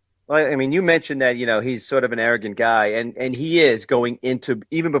 you mentioned that, he's sort of an arrogant guy, and he is going into,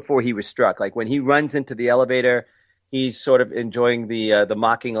 even before he was struck, like when he runs into the elevator, he's sort of enjoying the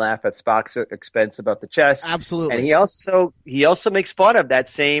mocking laugh at Spock's expense about the chest. Absolutely. And he also makes fun of that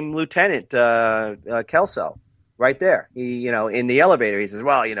same lieutenant, Kelso, right there. He, in the elevator, he says,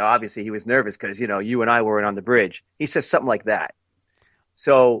 well, obviously he was nervous because, you and I weren't on the bridge. He says something like that.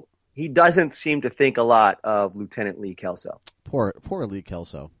 So he doesn't seem to think a lot of Lieutenant Lee Kelso. Poor Lee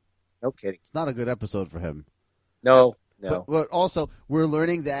Kelso. No kidding. It's not a good episode for him. No. But also, we're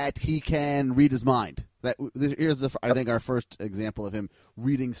learning that he can read his mind. Here's I think our first example of him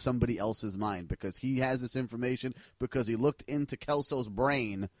reading somebody else's mind, because he has this information because he looked into Kelso's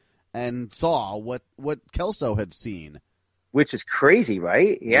brain and saw what Kelso had seen. Which is crazy,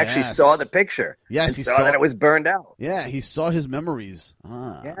 right? He actually Yes. saw the picture. Yes, and he saw saw that it was burned out. Yeah, he saw his memories.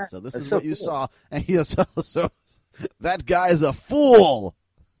 Yeah, so this that's is so what you cool. saw, and so that guy is a fool.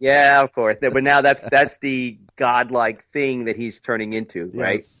 Yeah, of course. But now that's the godlike thing that he's turning into,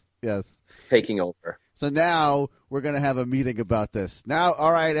 right? Yes. Taking over. So now we're going to have a meeting about this. Now,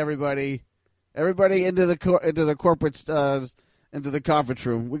 all right, everybody into the corporate into the conference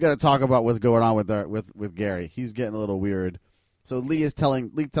room. We got to talk about what's going on with Gary. He's getting a little weird. So Lee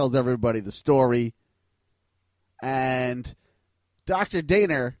tells everybody the story, and Dr.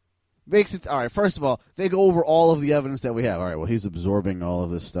 Daner makes it all right. First of all, they go over all of the evidence that we have. All right, well, he's absorbing all of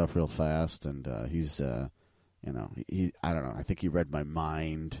this stuff real fast, and he's he I don't know. I think he read my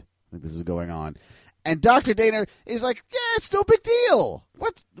mind. I think this is going on. And Dr. Daner is like, yeah, it's no big deal.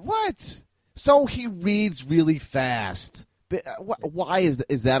 What? So he reads really fast. Why is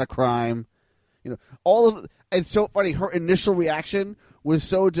that a crime? It's so funny. Her initial reaction was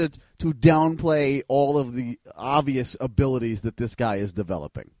so to downplay all of the obvious abilities that this guy is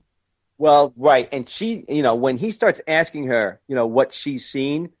developing. Well, right. And she, when he starts asking her, what she's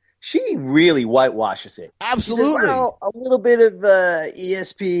seen, she really whitewashes it. Absolutely. She says, well, a little bit of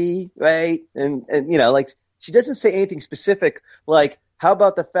ESP, right? And like, she doesn't say anything specific. Like, how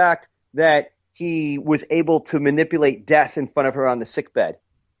about the fact that he was able to manipulate death in front of her on the sickbed,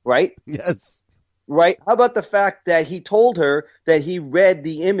 right? Yes. Right. How about the fact that he told her that he read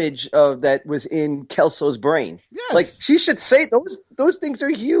the image of that was in Kelso's brain? Yes. Like, she should say those things are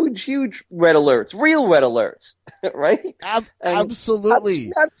huge, huge red alerts, real red alerts, right? Absolutely. How does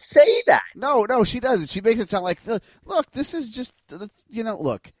she not say that? No, she doesn't. She makes it sound like, look, this is just,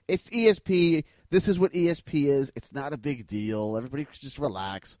 look, it's ESP. This is what ESP is. It's not a big deal. Everybody just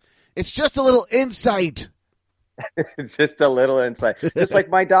relax. It's just a little insight. It's just a little insight. Just like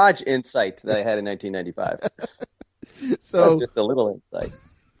my Dodge Insight that I had in 1995. So That was just a little insight.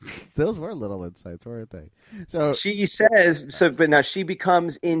 those were little insights, weren't they? So She says, but now she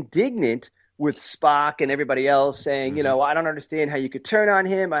becomes indignant with Spock and everybody else saying, I don't understand how you could turn on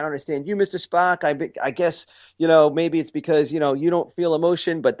him. I don't understand you, Mr. Spock. I guess, maybe it's because, you don't feel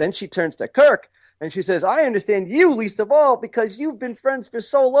emotion. But then she turns to Kirk and she says, I understand you least of all because you've been friends for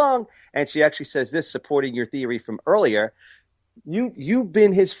so long. And she actually says this, supporting your theory from earlier. You've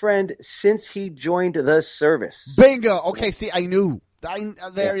been his friend since he joined the service. bingo. Okay, see, I knew.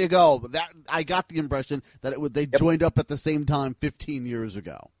 There you go. I got the impression that they joined up at the same time 15 years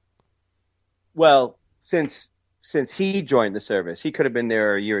ago. Well, since he joined the service, he could have been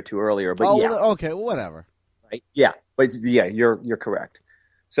there a year or two earlier. But Okay, well, whatever. right, yeah, but yeah, you're correct.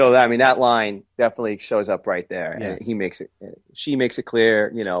 So I mean, that line definitely shows up right there, Yeah. and she makes it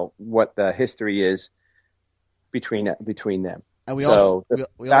clear, what the history is between them. And we so also the fact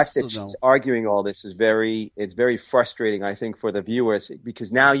also that know. she's arguing all this is very frustrating, I think, for the viewers,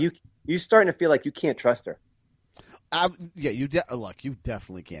 because now you're starting to feel like you can't trust her. You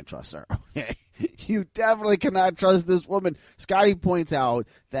definitely can't trust her. Okay, you definitely cannot trust this woman. Scotty points out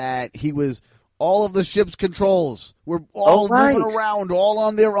that all of the ship's controls were all moving around, all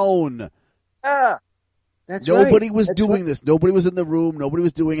on their own. Ah, that's Nobody right. was That's doing right. this. Nobody was in the room. Nobody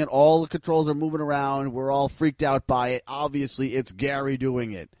was doing it. All the controls are moving around. We're all freaked out by it. Obviously, it's Gary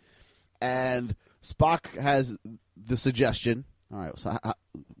doing it. And Spock has the suggestion. All right, so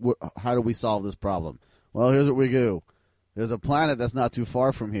how do we solve this problem? Well, here's what we do. There's a planet that's not too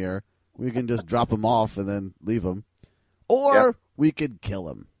far from here. We can just drop him off and then leave him. Or we could kill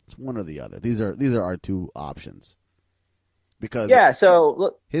him. It's one or the other. These are our two options. Because Yeah. So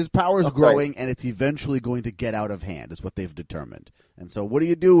look, his power is sorry. growing, and it's eventually going to get out of hand, is what they've determined. And so, what do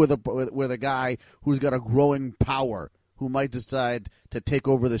you do with a guy who's got a growing power, who might decide to take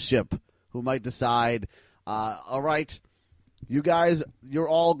over the ship, who might decide, all right, you guys, you're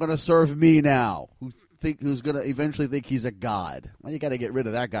all going to serve me now, who's going to eventually think he's a god? Well, you got to get rid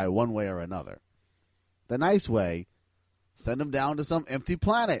of that guy one way or another. The nice way, send him down to some empty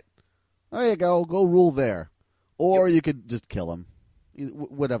planet. There you go. Go rule there. Or you could just kill him.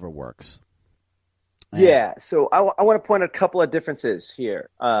 Whatever works. yeah. So I want to point out a couple of differences here.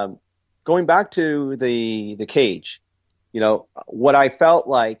 Going back to the cage, what I felt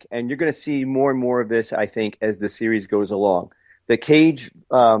like, and you're going to see more and more of this, I think, as the series goes along. The cage,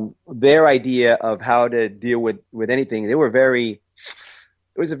 their idea of how to deal with anything, it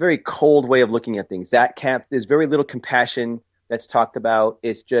was a very cold way of looking at things. There's very little compassion that's talked about.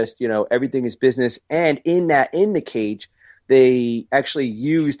 It's just, everything is business. And in the cage, they actually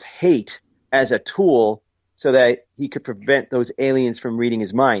used hate as a tool so that he could prevent those aliens from reading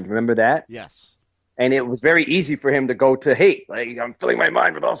his mind. Remember that? Yes. And it was very easy for him to go to hate. Like, I'm filling my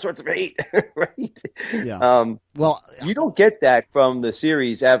mind with all sorts of hate, right? Yeah. Well, you don't get that from the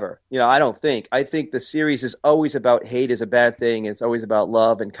series ever. I don't think. I think the series is always about hate is a bad thing, and it's always about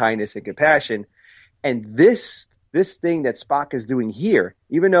love and kindness and compassion. And this thing that Spock is doing here,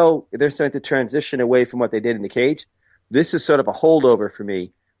 even though they're starting to transition away from what they did in the cage, this is sort of a holdover for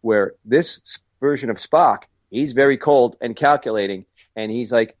me, where this version of Spock, he's very cold and calculating, and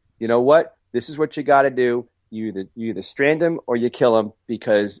he's like, you know what? This is what you got to do. You either strand him or you kill him,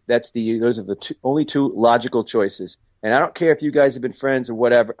 because those are the only two logical choices. And I don't care if you guys have been friends or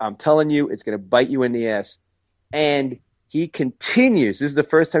whatever. I'm telling you, it's going to bite you in the ass. And he continues. This is the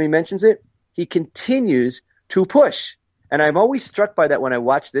first time he mentions it. He continues to push. And I'm always struck by that when I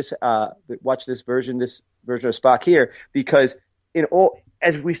watch this version of Spock here, because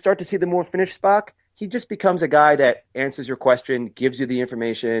as we start to see the more finished Spock, he just becomes a guy that answers your question, gives you the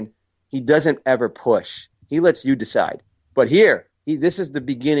information. He doesn't ever push. He lets you decide. But here, this is the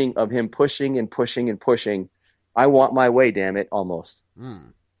beginning of him pushing and pushing and pushing. I want my way, damn it, almost.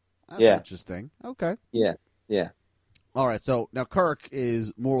 That's interesting. Okay. Yeah. All right, so now Kirk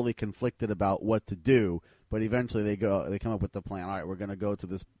is morally conflicted about what to do, but eventually they come up with the plan. All right, we're going to go to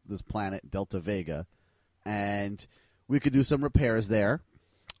this planet, Delta Vega, and we could do some repairs there.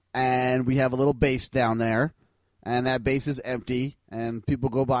 And we have a little base down there. And that base is empty, and people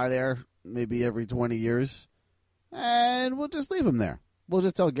go by there maybe every 20 years, and we'll just leave him there. We'll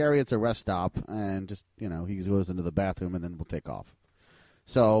just tell Gary it's a rest stop, and just, he goes into the bathroom, and then we'll take off.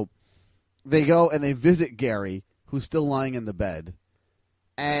 So they go and they visit Gary, who's still lying in the bed,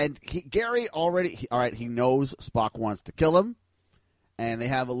 and Gary already, he knows Spock wants to kill him, and they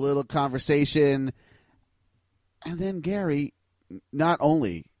have a little conversation, and then Gary, not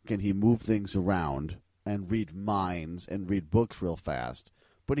only can he move things around and read minds and read books real fast,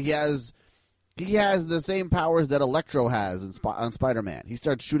 but he has the same powers that Electro has on Spider-Man. He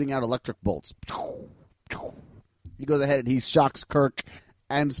starts shooting out electric bolts. He goes ahead and he shocks Kirk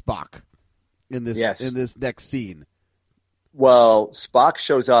and Spock in this next scene. Well, Spock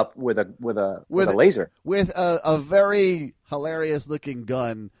shows up with a laser, with a very hilarious looking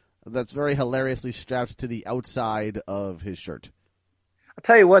gun that's very hilariously strapped to the outside of his shirt. I'll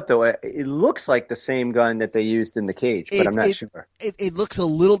tell you what, though, it looks like the same gun that they used in the cage, but I'm not sure. It looks a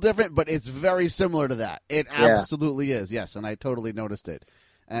little different, but it's very similar to that. It absolutely is, yes, and I totally noticed it.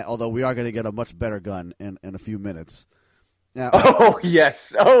 Although we are going to get a much better gun in a few minutes. Now, oh,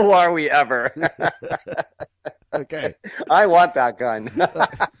 yes. Oh, are we ever? Okay. I want that gun.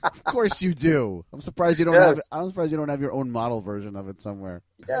 Of course you do. I'm surprised you don't have it. I'm surprised you don't have your own model version of it somewhere.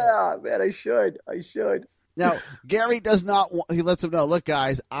 Yeah, man, I should. Now, Gary does not want, he lets him know, look,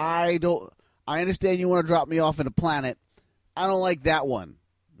 guys, I understand you want to drop me off in a planet. I don't like that one.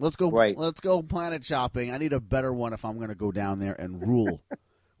 Let's go planet shopping. I need a better one if I'm going to go down there and rule,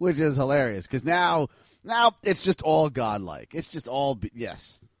 which is hilarious because now it's just all godlike. It's just all,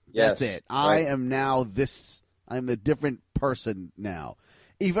 yes, that's it. Right. I am now this. I'm a different person now.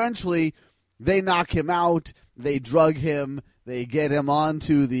 Eventually, they knock him out. They drug him. They get him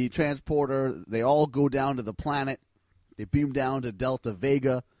onto the transporter. They all go down to the planet. They beam down to Delta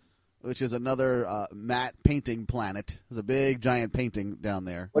Vega, which is another matte painting planet. There's a big giant painting down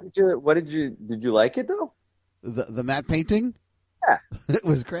there. Did you like it though? The matte painting? Yeah. It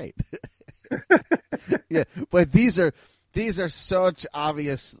was great. Yeah, but these are such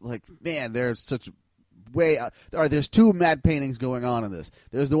obvious, like, man, they're such way all right, there's two matte paintings going on in this.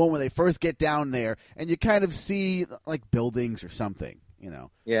 There's the one where they first get down there and you kind of see like buildings or something.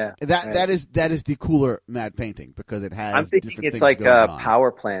 Yeah. That is the cooler matte painting because it has. I'm thinking different it's things like going on.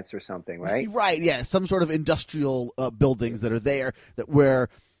 power plants or something, right? Right. Yeah. Some sort of industrial buildings that are there where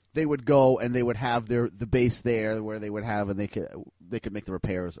they would go and they would have the base there where they would have and they could make the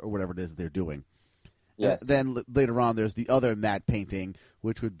repairs or whatever it is they're doing. Yes. Then later on, there's the other matte painting,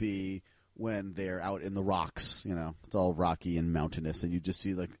 which would be when they're out in the rocks. It's all rocky and mountainous, and you just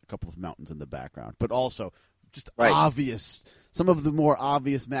see like a couple of mountains in the background. But also, just obvious. Some of the more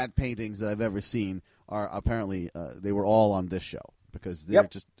obvious matte paintings that I've ever seen are apparently they were all on this show because they're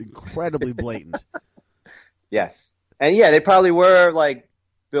just incredibly blatant. Yes, and they probably were like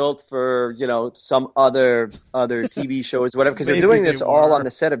built for some other TV shows, whatever, because they're doing this all on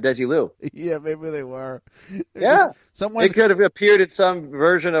the set of Desilu. Yeah, maybe they were. They could have appeared at some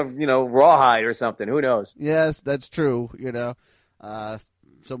version of Rawhide or something. Who knows? Yes, that's true.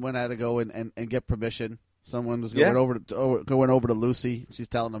 Someone had to go and get permission. Someone was going over to Lucy. She's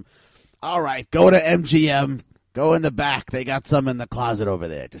telling them, "All right, go to MGM. Go in the back. They got some in the closet over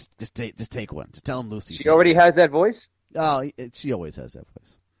there. Just take one. Just tell them Lucy." She already has that voice? Oh, she always has that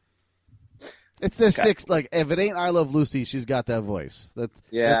voice. It's the sixth. Like, if it ain't I Love Lucy, she's got that voice. That's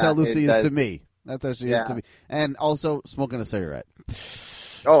how Lucy is to me. That's how she is to me. And also smoking a cigarette.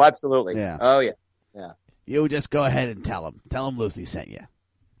 Oh, absolutely. Yeah. Oh, yeah. Yeah. You just go ahead and tell him. Tell him Lucy sent you.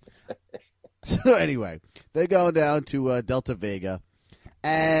 So anyway, they go down to Delta Vega,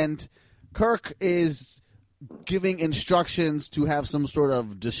 and Kirk is giving instructions to have some sort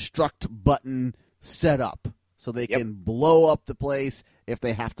of destruct button set up so they can blow up the place if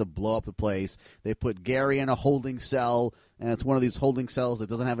they have to blow up the place. They put Gary in a holding cell, and it's one of these holding cells that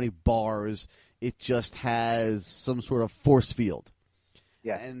doesn't have any bars. It just has some sort of force field.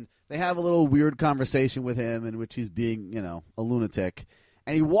 Yes. And they have a little weird conversation with him in which he's being, a lunatic.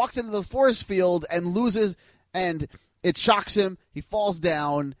 And he walks into the force field and loses, and it shocks him. He falls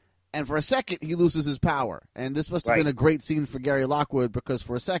down, and for a second, he loses his power. And this must have been a great scene for Gary Lockwood because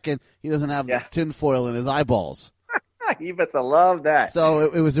for a second, he doesn't have the tinfoil in his eyeballs. You must have loved that. So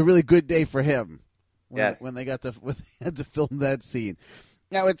it was a really good day for him when they had to film that scene.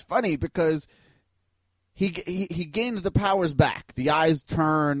 Now, it's funny because he gains the powers back. The eyes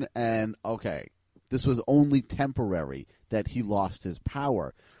turn, and this was only temporary that he lost his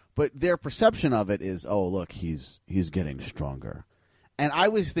power. But their perception of it is, oh, look, he's getting stronger. And I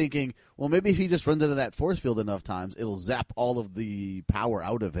was thinking, well, maybe if he just runs into that force field enough times, it'll zap all of the power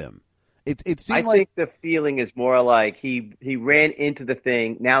out of him. It seemed I think the feeling is more like he ran into the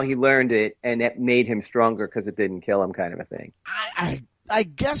thing, now he learned it, and that made him stronger because it didn't kill him kind of a thing. I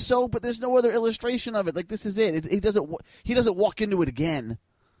guess so, but there's no other illustration of it. Like, this is it. He doesn't walk into it again.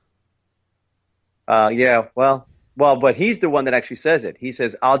 But he's the one that actually says it. He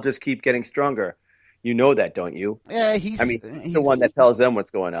says, "I'll just keep getting stronger." You know that, don't you? Yeah, he's the one that tells them what's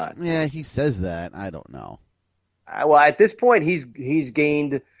going on. Yeah, he says that. I don't know. Well, at this point, he's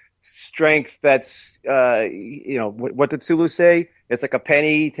gained strength that's what did Sulu say? It's like a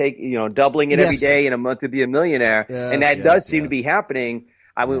penny, doubling it every day in a month to be a millionaire, and that does seem to be happening.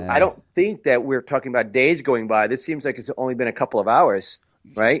 I don't think that we're talking about days going by. This seems like it's only been a couple of hours,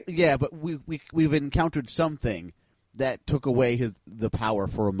 right? Yeah, but we've encountered something that took away the power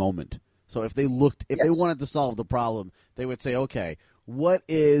for a moment. So if they wanted to solve the problem, they would say, okay, what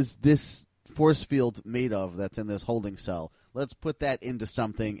is this force field made of that's in this holding cell? Let's put that into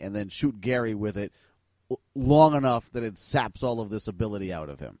something and then shoot Gary with it long enough that it saps all of this ability out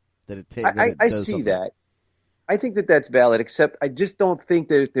of him. I see that. I think that that's valid, except I just don't think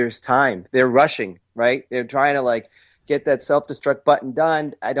there's time. They're rushing, right? They're trying to get that self-destruct button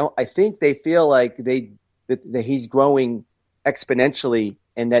done. I think they feel like that he's growing exponentially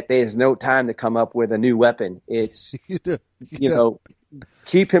and that there's no time to come up with a new weapon. It's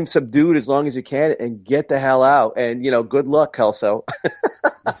keep him subdued as long as you can and get the hell out. And good luck, Kelso.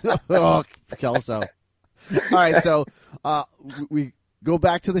 Oh, Kelso. All right, so we go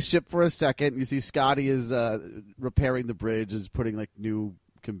back to the ship for a second. You see Scotty is repairing the bridge, is putting new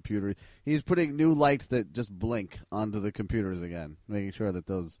computer. He's putting new lights that just blink onto the computers again, making sure that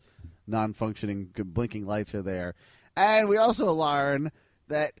those non-functioning blinking lights are there. And we also learn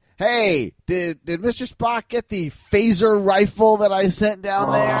that, hey, did Mr. Spock get the phaser rifle that I sent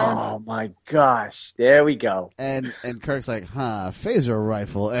down there? Oh, my gosh. There we go. And Kirk's like, phaser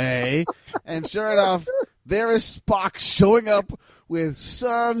rifle, eh? And sure enough, there is Spock showing up with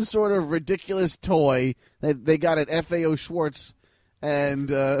some sort of ridiculous toy that they got at FAO Schwartz,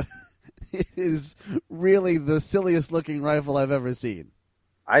 and it is really the silliest-looking rifle I've ever seen.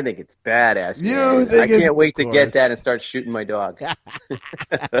 I think it's badass. I can't wait to get that and start shooting my dog.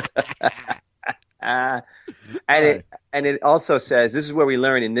 And And it also says, this is where we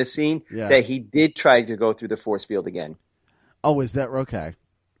learn in this scene, Yeah. that he did try to go through the force field again. Oh, is that okay?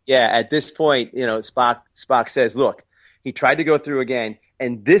 Yeah, at this point, Spock says, look, he tried to go through again,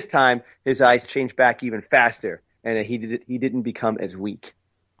 and this time his eyes changed back even faster, and he didn't become as weak.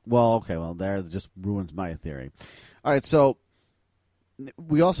 Well, okay. Well, there just ruins my theory. All right, so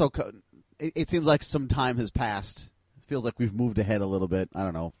we also it seems like some time has passed. It feels like we've moved ahead a little bit. I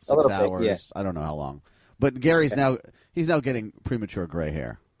don't know, 6 hours. Yeah. I don't know how long. But Gary's now getting premature gray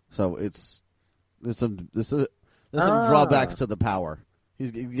hair. So there's some drawbacks to the power.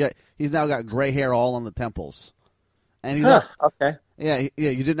 He's now got gray hair all on the temples. And he's okay. Yeah,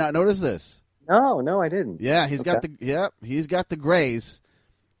 you did not notice this? No, I didn't. Yeah, he's got the grays.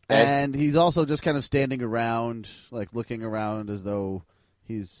 And he's also just kind of standing around, like looking around as though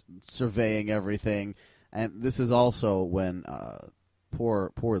he's surveying everything. And this is also when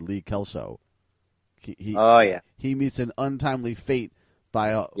poor Lee Kelso, he meets an untimely fate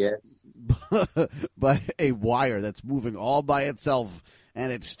by by a wire that's moving all by itself,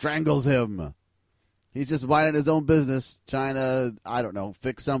 and it strangles him. He's just minding his own business, trying to, I don't know,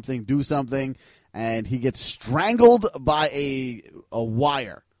 fix something, do something, and he gets strangled by a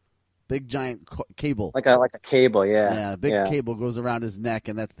wire. Big giant cable. Like a cable, yeah. Yeah, big cable goes around his neck,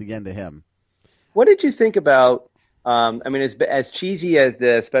 and that's the end of him. What did you think about, as cheesy as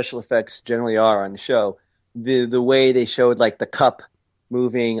the special effects generally are on the show, the way they showed like the cup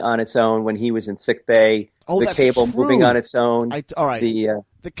moving on its own when he was in sick bay, the cable moving on its own, all right.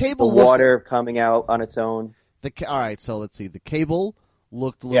 The cable, the water coming out on its own. All right, so let's see. The cable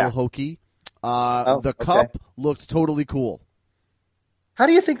looked a little hokey. The cup okay. looked totally cool. How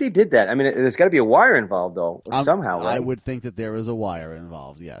do you think they did that? I mean, there's got to be a wire involved, though, somehow, right? I would think that there is a wire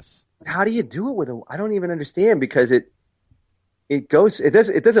involved, yes. How do you do it with I don't even understand, because it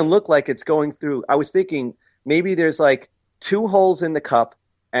doesn't look like it's going through. I was thinking maybe there's like 2 holes in the cup,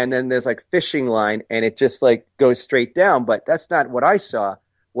 and then there's like fishing line, and it just like goes straight down, but that's not what I saw.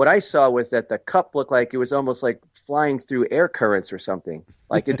 What I saw was that the cup looked like it was almost like flying through air currents or something.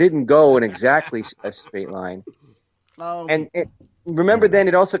 Like it didn't go in exactly a straight line. And remember, then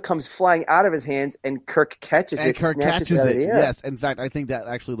it also comes flying out of his hands, and Kirk catches it. Kirk catches it. Yes. In fact, I think that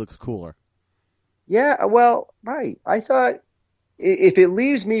actually looks cooler. Yeah. Well, right. I thought if it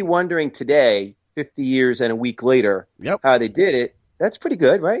leaves me wondering today, 50 years and a week later, how they did it, that's pretty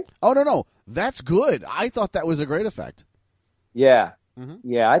good, right? Oh no, that's good. I thought that was a great effect. Yeah. Mm-hmm.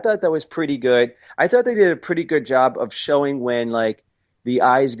 Yeah, I thought that was pretty good. I thought they did a pretty good job of showing when like the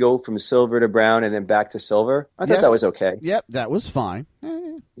eyes go from silver to brown and then back to silver. I thought that was okay. Yep, that was fine.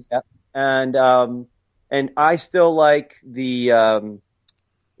 Yep. And I still like the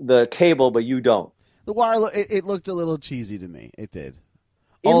cable, but you don't. The wire, it looked a little cheesy to me. It did.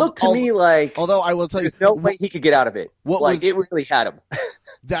 It looked to me like, although I will tell you, there's no way he could get out of it. It really had him.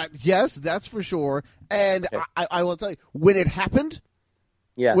 Yes, that's for sure. And okay. I will tell you, when it happened,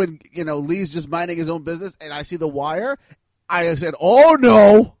 when Lee's just minding his own business, and I see the wire, I said, "Oh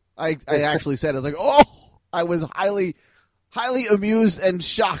no!" I actually said, "I was like, oh!" I was highly amused and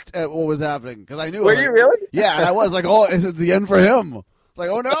shocked at what was happening because I knew. Were you really? Yeah, and I was like, "Oh, is it the end for him?" It's like,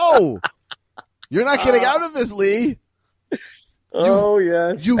 "Oh no, you're not getting out of this, Lee."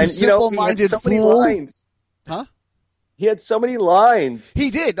 Yes, you simple-minded so fool. Many lines. Huh? He had so many lines. He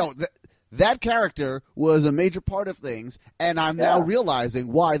did. No, that character was a major part of things, and I'm now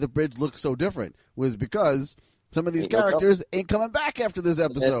realizing why the bridge looks so different was because some of these characters ain't coming back after this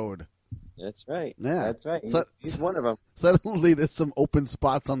episode. That's right. Yeah, that's right. He's one of them. Suddenly, there's some open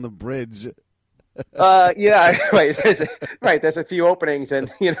spots on the bridge. Yeah, right. There's a few openings, and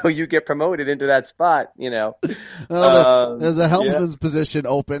you get promoted into that spot. There's a helmsman's position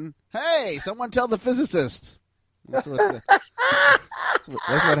open. Hey, someone tell the physicist. That's what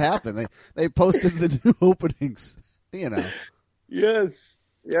happened. They posted the new openings. Yes.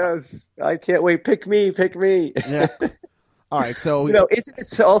 I can't wait. Pick me. Yeah. All right. So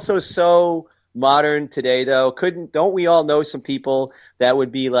it's also so modern today, though. Don't we all know some people that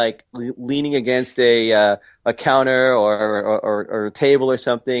would be like leaning against a counter or a table or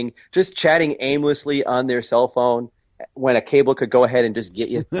something, just chatting aimlessly on their cell phone when a cable could go ahead and just get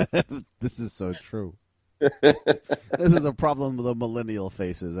you? This is so true. This is a problem the millennial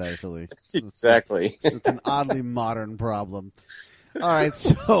faces, actually. Exactly. It's an oddly modern problem. All right,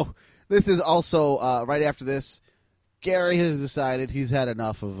 so this is also, right after this, Gary has decided he's had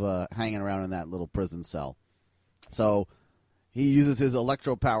enough of hanging around in that little prison cell. So he uses his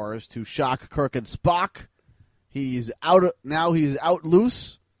electro powers to shock Kirk and Spock. He's out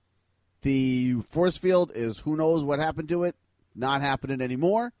loose. The force field is who knows what happened to it. Not happening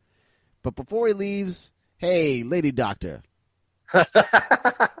anymore. But before he leaves, "Hey, lady doctor,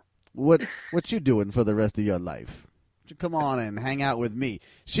 what you doing for the rest of your life? Why don't you come on and hang out with me?"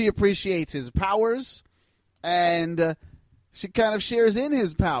 She appreciates his powers, and she kind of shares in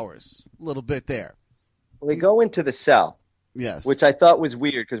his powers a little bit there. Well, they go into the cell, Yes. which I thought was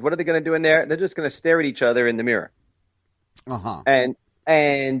weird because what are they going to do in there? They're just going to stare at each other in the mirror. Uh-huh.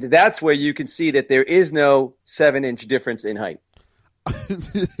 And that's where you can see that there is no 7-inch difference in height.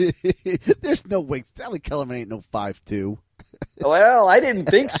 There's no way. Sally Kellerman ain't no 5'2". Well, I didn't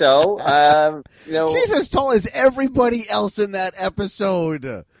think so. She's as tall as everybody else in that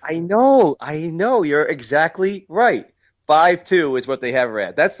episode. I know. You're exactly right. 5'2" is what they have her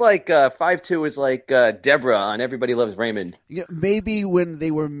at. That's like 5'2" is like Deborah on Everybody Loves Raymond. Yeah, maybe when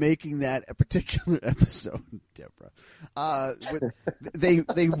they were making that particular episode, Deborah,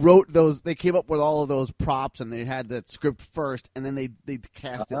 they wrote those. They came up with all of those props, and they had that script first, and then they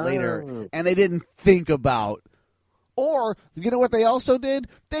cast it later, and they didn't think about. Or, you know what they also did?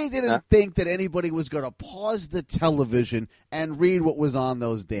 They didn't think that anybody was going to pause the television and read what was on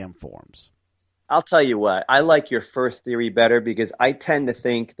those damn forms. I'll tell you what. I like your first theory better because I tend to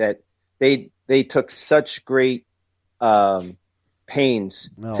think that they took such great pains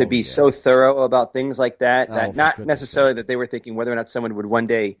to be so thorough about things like that not necessarily that they were thinking whether or not someone would one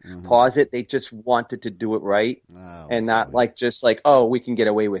day pause it. They just wanted to do it right and not just like, oh, we can get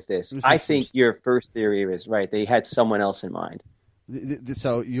away with this. I think your first theory is right. They had someone else in mind.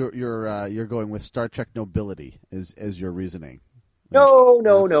 So you're going with Star Trek nobility as your reasoning. No.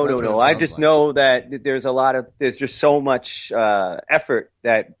 I just know that there's just so much effort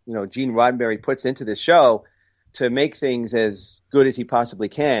that Gene Roddenberry puts into this show to make things as good as he possibly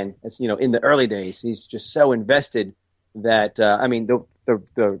can. As in the early days, he's just so invested that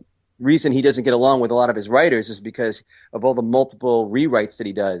the reason he doesn't get along with a lot of his writers is because of all the multiple rewrites that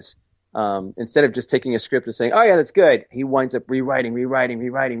he does. Instead of just taking a script and saying, "Oh yeah, that's good," he winds up rewriting,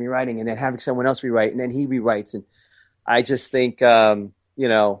 and then having someone else rewrite, and then he rewrites and. I just think, it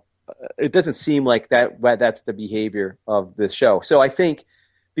doesn't seem like that's the behavior of the show. So I think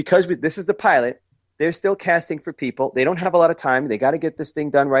because this is the pilot, they're still casting for people. They don't have a lot of time. They got to get this thing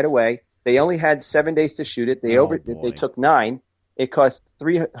done right away. They only had 7 days to shoot it. They took 9. It cost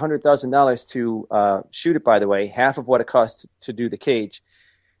 $300,000 to shoot it, by the way, half of what it cost to do the cage.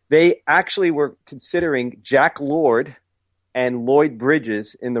 They actually were considering Jack Lord and Lloyd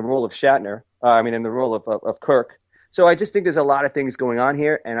Bridges in the role of Shatner. In the role of Kirk. So I just think there's a lot of things going on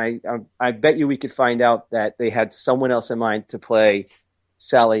here, and I bet you we could find out that they had someone else in mind to play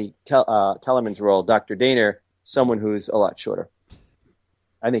Sally Kellerman's role, Dr. Daner, someone who's a lot shorter.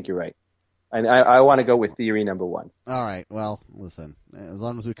 I think you're right. And I want to go with theory number 1. All right. Well, listen, as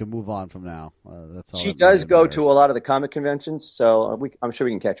long as we can move on from now, that's all. She does go to a lot of the comic conventions, so I'm sure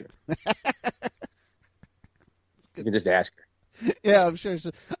we can catch her. You can just ask her. Yeah, I'm sure.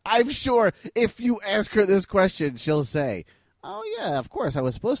 I'm sure if you ask her this question, she'll say, "Oh yeah, of course, I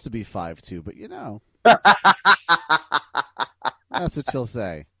was supposed to be 5'2", but that's what she'll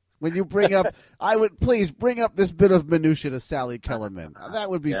say." When you bring up, please bring up this bit of minutia to Sally Kellerman.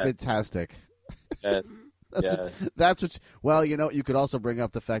 That would be fantastic. Yes. That's what. Well, you could also bring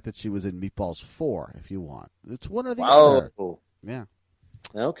up the fact that she was in Meatballs 4 if you want. It's one or the other. Yeah.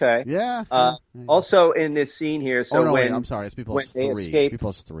 Okay. Yeah. Also in this scene here, wait, I'm sorry. It's Meatballs 3.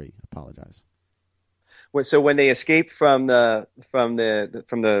 Meatballs 3. Apologize. So when they escape from the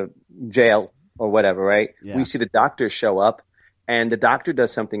jail or whatever, right? Yeah. We see the doctor show up, and the doctor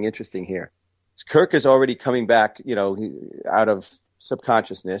does something interesting here. Kirk is already coming back, out of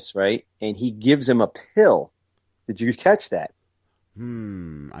subconsciousness, right? And he gives him a pill. Did you catch that?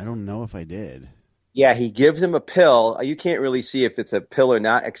 I don't know if I did. Yeah, he gives him a pill. You can't really see if it's a pill or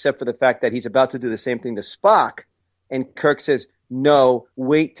not, except for the fact that he's about to do the same thing to Spock. And Kirk says, "No,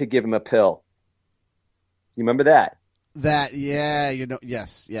 wait to give him a pill." You remember that?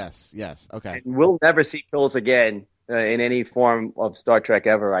 Yes. Okay. And we'll never see pills again in any form of Star Trek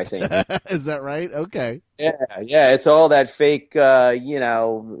ever, I think. Is that right? Okay. Yeah. It's all that fake, what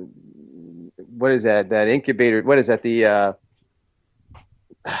is that? That incubator. What is that?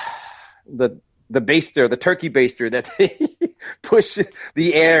 The baster, the turkey baster that they push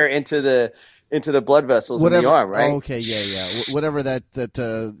the air into the blood vessels in the arm, right? Okay, yeah. Whatever that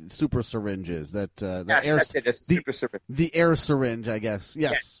super syringe is, that's it. It's super syringe. The air syringe, I guess.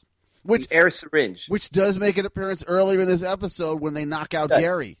 Yes. Which the air syringe, which does make an appearance earlier in this episode when they knock out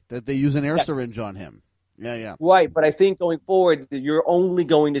Gary, that they use an air syringe on him. Yeah. Right, but I think going forward, you're only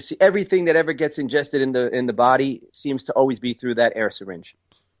going to see everything that ever gets ingested in the body seems to always be through that air syringe.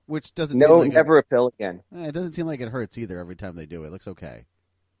 Which doesn't seem like never a pill again. It doesn't seem like it hurts either every time they do it. It looks okay.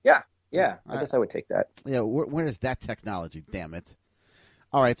 Yeah. Yeah, I guess I would take that. Yeah, where is that technology? Damn it!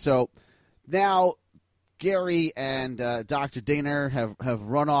 All right, so now Gary and Dr. Daner have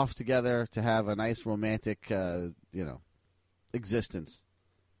run off together to have a nice romantic, existence.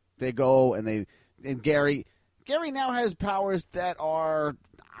 They go and Gary now has powers that are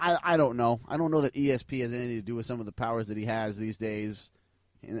I don't know. I don't know that ESP has anything to do with some of the powers that he has these days.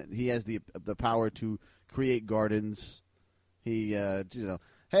 He has the power to create gardens. He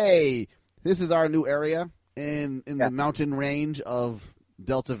hey, this is our new area in the mountain range of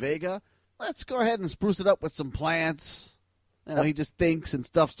Delta Vega. Let's go ahead and spruce it up with some plants. He just thinks and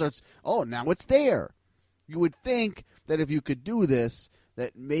stuff starts, now it's there. You would think that if you could do this,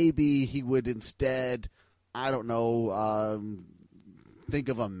 that maybe he would instead, I don't know, think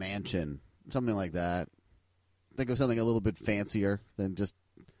of a mansion, something like that. Think of something a little bit fancier than just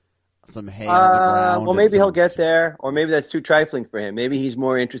some hay on the ground. Well, maybe he'll get there, or maybe that's too trifling for him. Maybe he's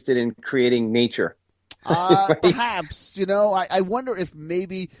more interested in creating nature. Perhaps, I wonder if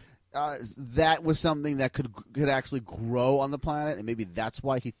maybe that was something that could actually grow on the planet, and maybe that's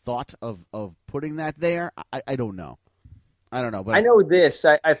why he thought of putting that there. I don't know. But I know this.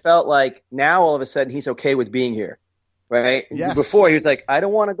 I felt like now all of a sudden he's okay with being here, right? Yes. Before he was like, I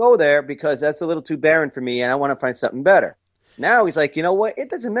don't want to go there because that's a little too barren for me, and I want to find something better. Now he's like, you know what? It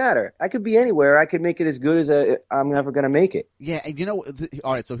doesn't matter. I could be anywhere. I could make it as good as I'm never going to make it. Yeah, and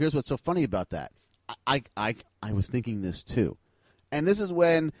all right, so here's what's so funny about that. I was thinking this too. And this is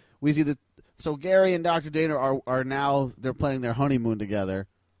when we see so Gary and Dr. Daner are now, they're planning their honeymoon together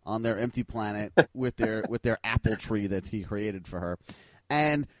on their empty planet with their apple tree that he created for her.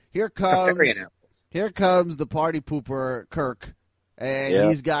 And here comes the party pooper, Kirk, and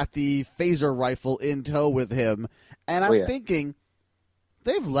he's got the phaser rifle in tow with him. And I'm thinking,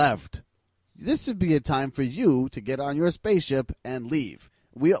 they've left. This would be a time for you to get on your spaceship and leave.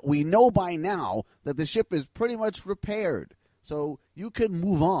 We know by now that the ship is pretty much repaired. So you can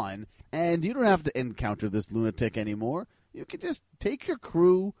move on, and you don't have to encounter this lunatic anymore. You can just take your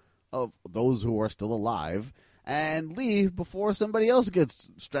crew of those who are still alive and leave before somebody else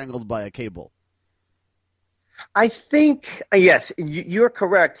gets strangled by a cable. I think, yes, you're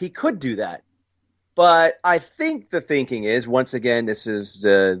correct. He could do that. But I think the thinking is, once again, this is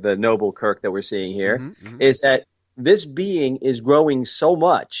the noble Kirk that we're seeing here, is that this being is growing so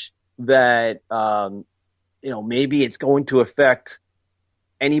much that, maybe it's going to affect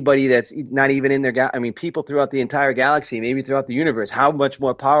anybody that's not even in their people throughout the entire galaxy, maybe throughout the universe. How much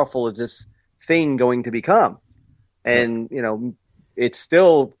more powerful is this thing going to become? And, it's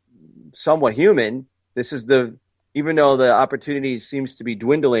still somewhat human. This is even though the opportunity seems to be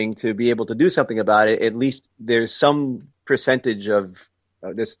dwindling to be able to do something about it, at least there's some percentage of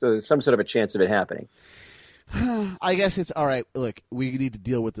there's some sort of a chance of it happening. I guess it's all right. Look, we need to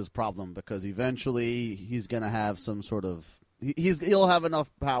deal with this problem because eventually he's going to have some sort of he'll have enough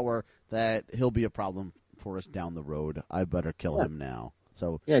power that he'll be a problem for us down the road. I better kill him now.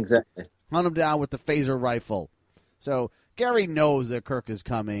 So exactly. Hunt him down with the phaser rifle. So Gary knows that Kirk is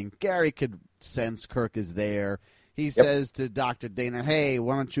coming. Gary could sense Kirk is there. He says to Dr. Daner, "Hey,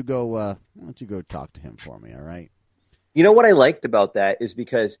 why don't you go talk to him for me? All right." You know what I liked about that is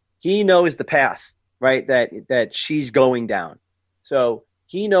because he knows the path, right? That she's going down. So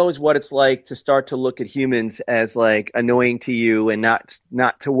he knows what it's like to start to look at humans as like annoying to you and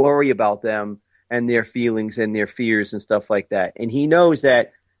not to worry about them and their feelings and their fears and stuff like that. And he knows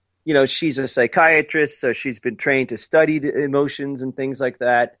that, she's a psychiatrist, so she's been trained to study the emotions and things like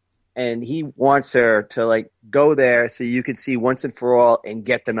that. And he wants her to like go there so you can see once and for all and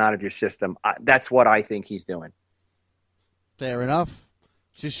get them out of your system. That's what I think he's doing. Fair enough.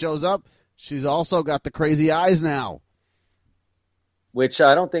 She shows up. She's also got the crazy eyes now, which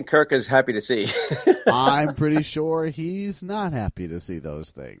I don't think Kirk is happy to see. I'm pretty sure he's not happy to see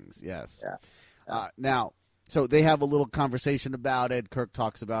those things. Yes. Yeah. Now, so they have a little conversation about it. Kirk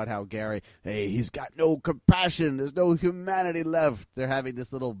talks about how Gary, he's got no compassion. There's no humanity left. They're having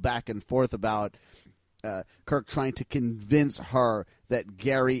this little back and forth about Kirk trying to convince her that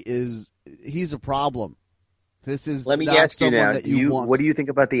Gary he's a problem. This is Let me not ask you someone now, that you want. What do you think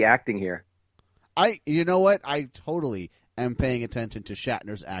about the acting here? You know what? I totally am paying attention to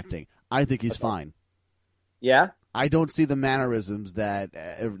Shatner's acting. I think he's fine. Yeah? I don't see the mannerisms that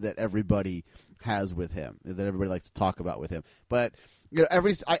everybody has with him, that everybody likes to talk about with him. But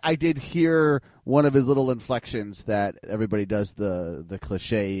I did hear one of his little inflections that everybody does the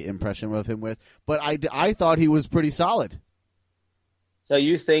cliche impression with him with. But I thought he was pretty solid. So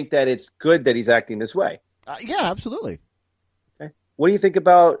you think that it's good that he's acting this way? Yeah, absolutely. Okay. What do you think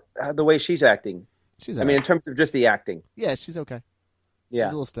about the way she's acting? She's in terms of just the acting. Yeah, she's okay. Yeah.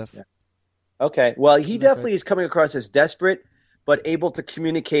 She's a little stiff. Yeah. Okay. Well, he Is that definitely is coming across as desperate, but able to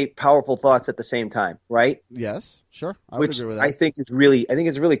communicate powerful thoughts at the same time, right? Yes, sure. I would Which agree with that. I think it's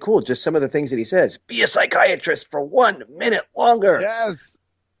really cool. Just some of the things that he says. Be a psychiatrist for 1 minute longer, Yes.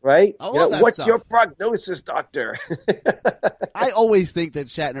 right? I love that what's stuff. your prognosis, doctor? I always think that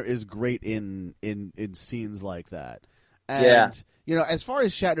Shatner is great in scenes like that. And, Yeah. you know, as far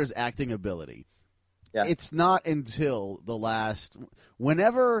as Shatner's acting ability, Yeah. it's not until the last –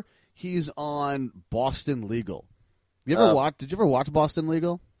 whenever he's on Boston Legal. Did you ever watch Boston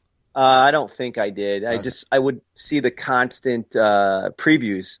Legal? I don't think I did. Okay. I would see the constant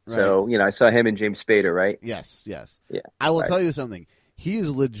previews. So, I saw him and James Spader, right? Yes. Yeah. I will Right. tell you something. He is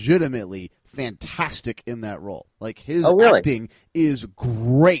legitimately fantastic in that role. Like, his Oh, really? acting is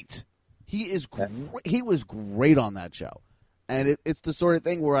great. He is great. He was great on that show. And it's the sort of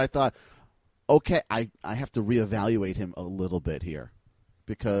thing where I thought, okay, I have to reevaluate him a little bit here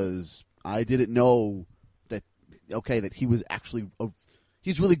because I didn't know that he was actually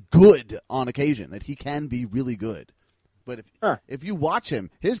he's really good on occasion, that he can be really good. But if you watch him,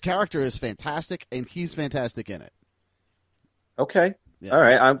 his character is fantastic, and he's fantastic in it. Okay. Yes. All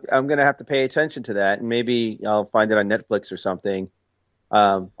right. I'm going to have to pay attention to that, and maybe I'll find it on Netflix or something.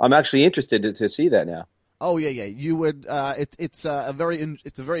 I'm actually interested to see that now. Oh yeah. You would. It's a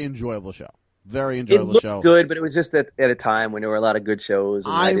very enjoyable show. Very It enjoyable looks show. good, but it was just at a time when there were a lot of good shows,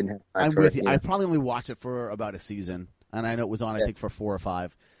 and I didn't have time I'm for with it. you. I probably only watched it for about a season, and I know it was on I think for 4 or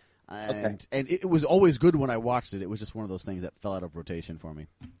 5. And it was always good when I watched it. It was just one of those things that fell out of rotation for me.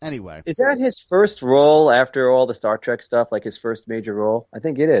 Anyway, Is that his first role after all the Star Trek stuff? Like his first major role? I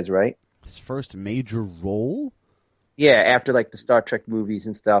think it is, right? his first major role Yeah, after like the Star Trek movies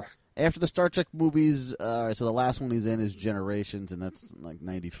and stuff. after the Star Trek movies. So the last one he's in is Generations, and that's like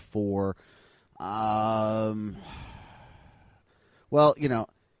 94. Well,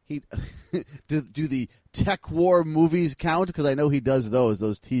 he do the Tech War movies count? Because I know he does those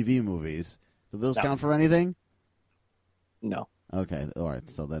TV movies. Do those count for anything? No. Okay, all right.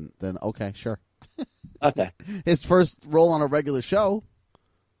 So then okay, sure. Okay. His first role on a regular show.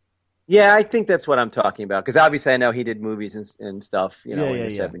 Yeah, I think that's what I'm talking about. Because obviously I know he did movies and stuff, in the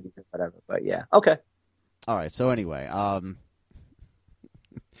Yeah. 70s or whatever. But yeah, okay. All right. So anyway,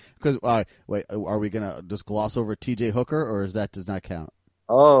 because wait, are we gonna just gloss over T.J. Hooker, or does not count?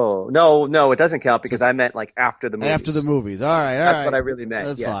 Oh, no, it doesn't count because I meant like after the movies. After the movies. All right. That's what I really meant.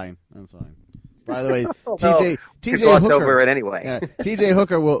 That's yes. fine. By the way, No, TJ gloss Hooker over it anyway. TJ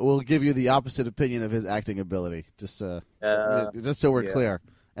Hooker will give you the opposite opinion of his acting ability. Just so we're clear.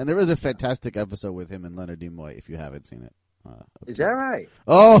 And there is a fantastic episode with him and Leonard Nimoy if you haven't seen it. Is that right?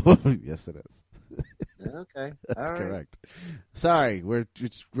 Oh, yes, it is. Okay. That's All right. correct. Sorry, we're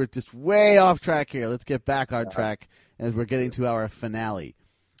just way off track here. Let's get back on track as we're getting to our finale.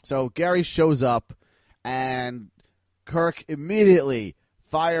 So Gary shows up, and Kirk immediately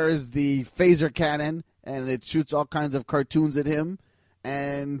fires the phaser cannon, and it shoots all kinds of cartoons at him,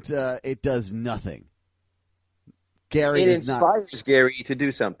 and it does nothing. Gary It is not. inspires Gary to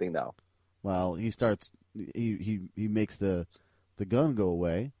do something, though. Well, he starts. He makes the gun go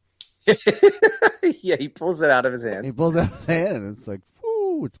away. Yeah, he pulls it out of his hand. He pulls it out of his hand, and it's like,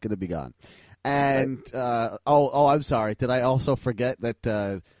 whoo, it's going to be gone. And, I'm sorry. Did I also forget that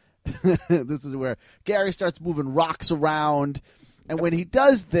this is where Gary starts moving rocks around? And when he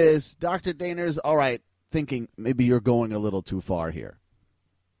does this, Dr. Dehner's, all right, thinking maybe you're going a little too far here.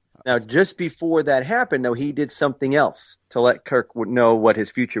 Now, just before that happened, though, he did something else to let Kirk know what his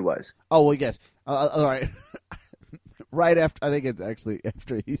future was. Oh, well, yes. All right. Right after, I think it's actually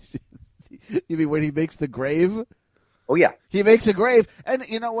after you mean when he makes the grave? Oh, yeah. He makes a grave, and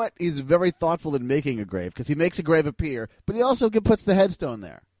you know what? He's very thoughtful in making a grave because he makes a grave appear, but he also puts the headstone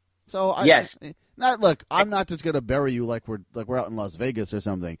there. So yes, look, I'm not just going to bury you like we're out in Las Vegas or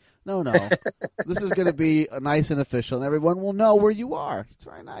something. No, this is going to be nice and official, and everyone will know where you are. It's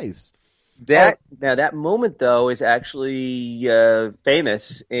very nice. Now that moment though is actually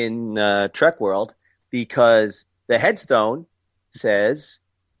famous in Trek world because the headstone says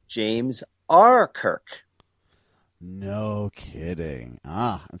James R. Kirk. No kidding.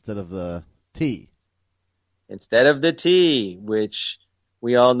 Instead of the T. Instead of the T, which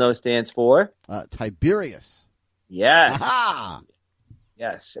we all know stands for? Tiberius. Yes. Aha!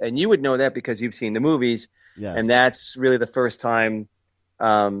 Yes. And you would know that because you've seen the movies. Yes. And that's really the first time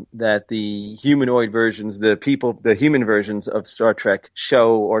that the humanoid versions, the human versions of Star Trek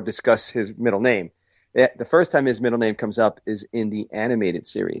show or discuss his middle name. The first time his middle name comes up is in the animated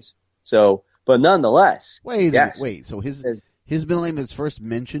series. So, but nonetheless. Wait. So his Yes. middle name is first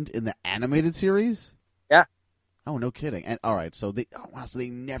mentioned in the animated series? Yeah. Oh, no kidding. And all right, so they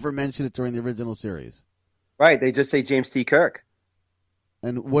never mentioned it during the original series. Right. They just say James T. Kirk.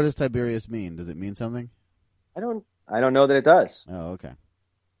 And what does Tiberius mean? Does it mean something? I don't know that it does. Oh, okay.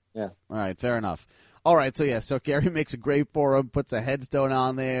 Yeah. All right, fair enough. All right, so Gary makes a grave for him, puts a headstone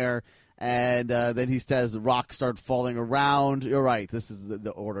on there, and then he says rocks start falling around. You're right. This is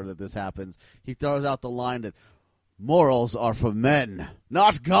the order that this happens. He throws out the line that morals are for men,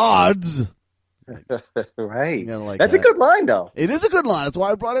 not gods. Right. Like That's that. a good line, though. It is a good line. That's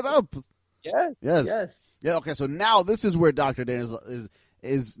why I brought it up. Yes. Yeah. Okay. So now this is where Dr. Dana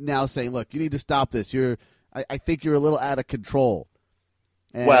is now saying, "Look, you need to stop this. I think you're a little out of control."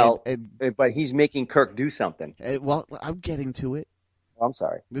 But he's making Kirk do something. Well, I'm getting to it. Oh, I'm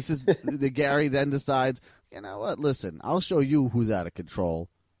sorry. This is the Gary then decides, you know what? Listen, I'll show you who's out of control.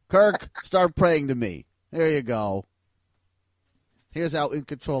 Kirk, start praying to me. There you go. Here's how in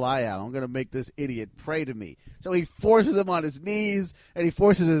control I am. I'm going to make this idiot pray to me. So he forces him on his knees, and he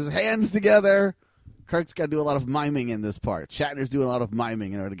forces his hands together. Kirk's got to do a lot of miming in this part. Shatner's doing a lot of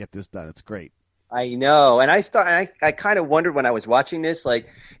miming in order to get this done. It's great. I know. And I thought, I kind of wondered when I was watching this, like,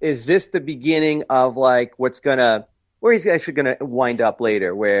 is this the beginning of, like, where he's actually going to wind up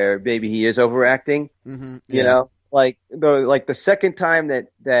later, where maybe he is overacting? Mm-hmm. You know? Like the second time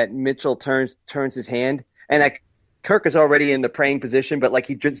that Mitchell turns his hand, and Kirk is already in the praying position, but like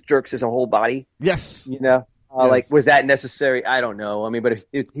he just jerks his whole body. Yes. You know, Yes. Like, was that necessary? I don't know. I mean, but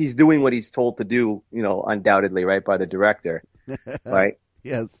if he's doing what he's told to do, you know, undoubtedly, right, by the director, right?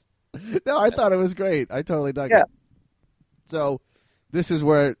 Yes. No, I thought it was great. I totally dug it. So this is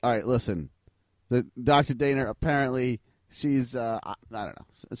where, all right, listen, the Dr. Dana, apparently she's, I don't know,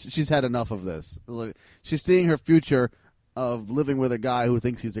 she's had enough of this. She's seeing her future of living with a guy who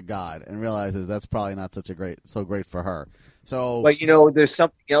thinks he's a god and realizes that's probably not so great for her. So, but you know, there's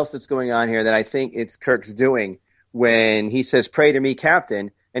something else that's going on here that I think it's Kirk's doing when he says, "Pray to me,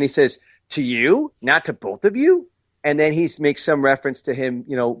 Captain," and he says, "To you, not to both of you," and then he makes some reference to him,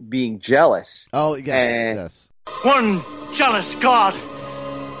 you know, being jealous. Oh, yes. One jealous god.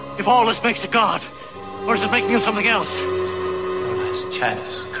 If all this makes a god, or is it making him something else? Oh, that's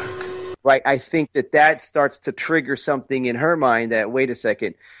jealous, Kirk. Right, I think that starts to trigger something in her mind that, wait a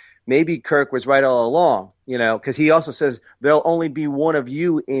second, maybe Kirk was right all along, you know, because he also says there'll only be one of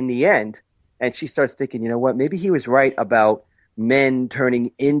you in the end. And she starts thinking, you know what, maybe he was right about men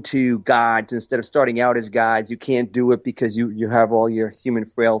turning into gods instead of starting out as gods. You can't do it because you have all your human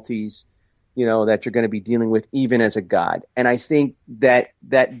frailties, you know, that you're going to be dealing with even as a god. And I think that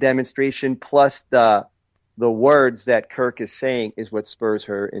demonstration plus the words that Kirk is saying is what spurs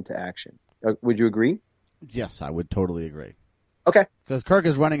her into action. Would you agree? Yes, I would totally agree. Okay. Because Kirk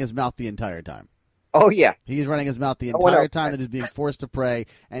is running his mouth the entire time. Oh, yeah. He's running his mouth the entire time that he's being forced to pray,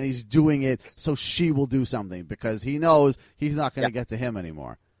 and he's doing it so she will do something because he knows he's not going to get to him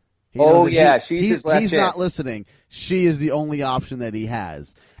anymore. She's his last He's chance. not listening. She is the only option that he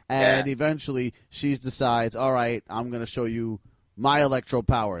has. And eventually she decides, all right, I'm going to show you my electro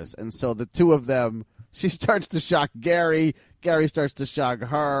powers. And so the two of them, she starts to shock Gary. Gary starts to shock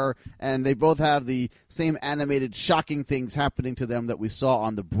her, and they both have the same animated shocking things happening to them that we saw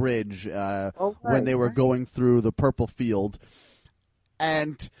on the bridge when they were going through the purple field.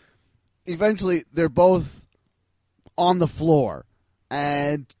 And eventually they're both on the floor,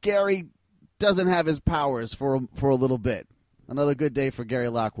 and Gary doesn't have his powers for a little bit. Another good day for Gary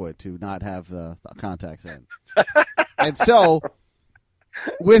Lockwood to not have the contacts in. And so,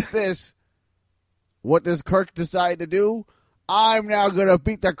 with this, what does Kirk decide to do? I'm now going to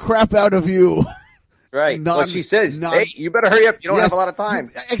beat the crap out of you. Right. What she says, hey, you better hurry up. You don't have a lot of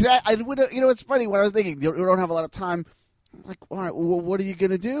time. Exactly. You know, it's funny. When I was thinking, you don't have a lot of time, I'm like, all right, well, what are you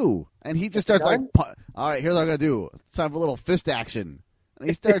going to do? And he just starts like, all right, here's what I'm going to do. It's time for a little fist action. And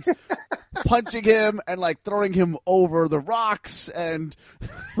he starts punching him and like throwing him over the rocks and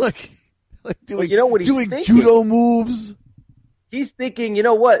like doing, doing judo moves. He's thinking, you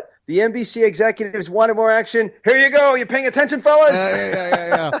know what? The NBC executives wanted more action. Here you go. You paying attention, fellas?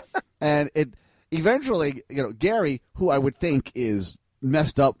 Yeah. And it eventually, you know, Gary, who I would think is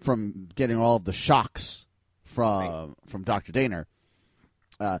messed up from getting all of the shocks from Dr. Dana,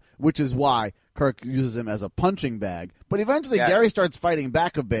 which is why Kirk uses him as a punching bag. But eventually Gary starts fighting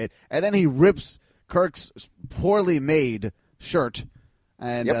back a bit, and then he rips Kirk's poorly made shirt.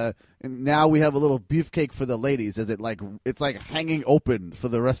 And now we have a little beefcake for the ladies. It's like hanging open for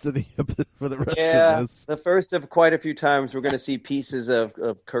the rest of the of this. The first of quite a few times we're going to see pieces of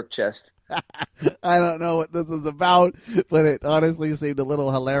Kirk chest. I don't know what this is about, but it honestly seemed a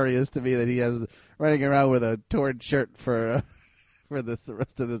little hilarious to me that he has running around with a torn shirt for for the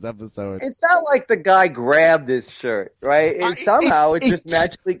rest of this episode. It's not like the guy grabbed his shirt, right? Somehow it just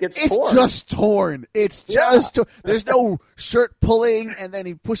magically gets torn. It's just torn. It's just there's no shirt pulling, and then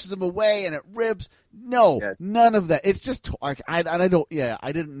he pushes him away, and it rips. No, none of that. It's just like I don't. Yeah,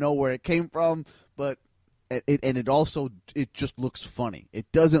 I didn't know where it came from, but it also just looks funny. It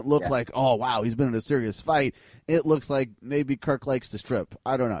doesn't look like, oh wow, he's been in a serious fight. It looks like maybe Kirk likes to strip.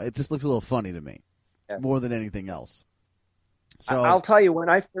 I don't know. It just looks a little funny to me, more than anything else. So I'll tell you, when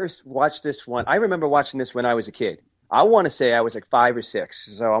I first watched this one, I remember watching this when I was a kid. I want to say I was like 5 or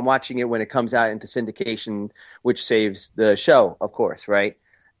 6. So I'm watching it when it comes out into syndication, which saves the show, of course, right?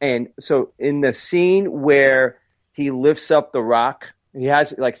 And so in the scene where he lifts up the rock, he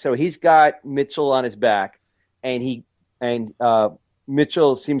has he's got Mitchell on his back, and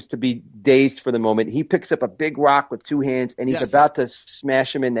Mitchell seems to be dazed for the moment. He picks up a big rock with 2 hands, and he's about to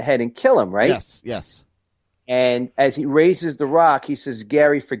smash him in the head and kill him, right? Yes. And as he raises the rock, he says,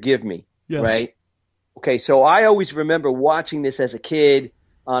 "Gary, forgive me." Yes. Right? Okay, so I always remember watching this as a kid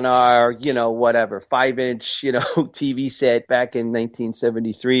on our, 5-inch, TV set back in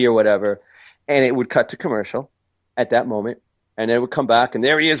 1973 or whatever, and it would cut to commercial at that moment, and then it would come back, and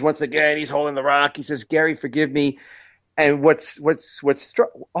there he is once again. He's holding the rock. He says, "Gary, forgive me." And what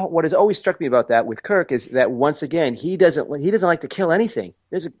has always struck me about that with Kirk is that once again he doesn't like to kill anything.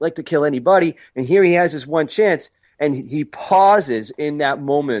 He doesn't like to kill anybody. And here he has his one chance, and he pauses in that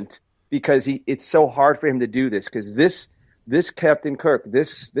moment because it's so hard for him to do this, because this Captain Kirk,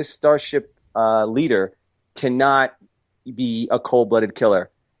 this starship leader, cannot be a cold-blooded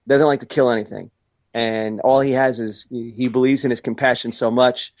killer. Doesn't like to kill anything. And all he has is he believes in his compassion so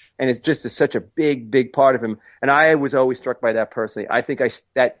much, and it's just such a big, big part of him. And I was always struck by that personally. I think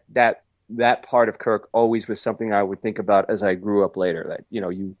that part of Kirk always was something I would think about as I grew up later. That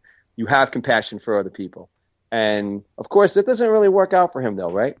you have compassion for other people, and of course that doesn't really work out for him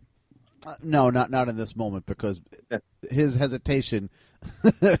though, right? No, not in this moment, because his hesitation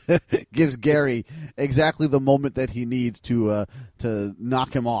gives Gary exactly the moment that he needs to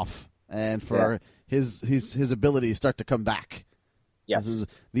knock him off, and for his abilities start to come back. Yes,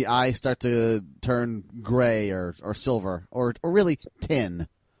 the eyes start to turn gray or silver or really tin.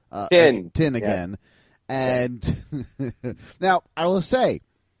 Tin again. Yes. And now I will say,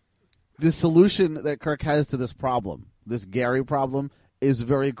 the solution that Kirk has to this problem, this Gary problem, is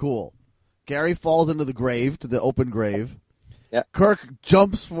very cool. Gary falls into the grave, to the open grave. Yep. Kirk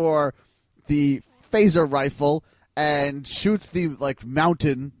jumps for the phaser rifle and shoots the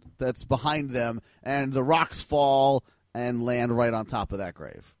mountain that's behind them, and the rocks fall and land right on top of that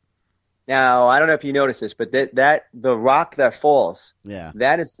grave. Now, I don't know if you noticed this, but that the rock that falls,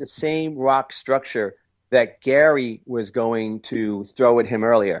 that is the same rock structure that Gary was going to throw at him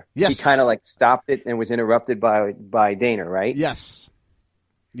earlier. Yes. He kind of stopped it and was interrupted by Dana, right? Yes.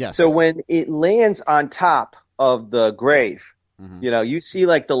 So when it lands on top of the grave, you see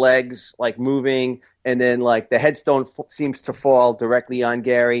the legs moving, and then the headstone seems to fall directly on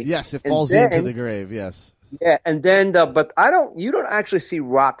Gary. Yes, it falls into the grave. Yes. Yeah, and then but you don't actually see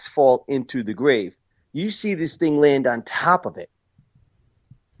rocks fall into the grave. You see this thing land on top of it.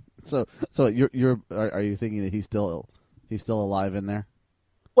 So are you thinking that he's still alive in there?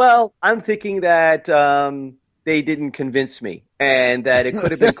 Well, I'm thinking that they didn't convince me, and that it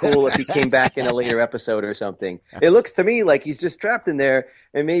could have been cool if he came back in a later episode or something. It looks to me like he's just trapped in there,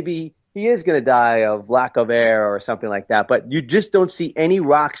 and maybe he is going to die of lack of air or something like that. But you just don't see any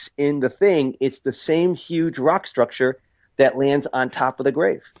rocks in the thing. It's the same huge rock structure that lands on top of the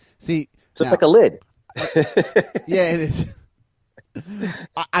grave. See, so it's like a lid. Yeah, it is.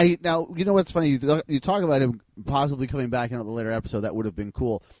 Now, you know what's funny? You talk about him possibly coming back in the later episode. That would have been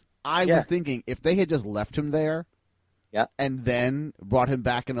cool. I was thinking if they had just left him there, and then brought him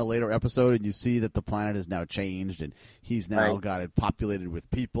back in a later episode, and you see that the planet has now changed, and he's now got it populated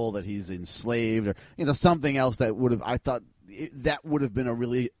with people that he's enslaved, or something else that would have. I thought that would have been a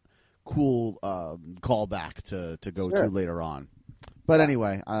really cool callback to go to later on. But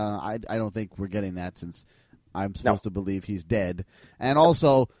anyway, I don't think we're getting that, since I'm supposed to believe he's dead, and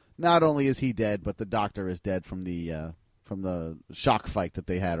also not only is he dead, but the Doctor is dead from the shock fight that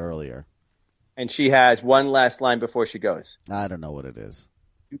they had earlier. And she has one last line before she goes. I don't know what it is.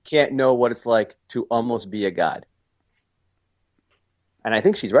 You can't know what it's like to almost be a god. And I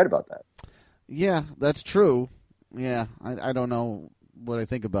think she's right about that. Yeah, that's true. Yeah, I don't know what I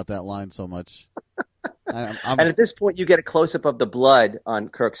think about that line so much. And at this point, you get a close-up of the blood on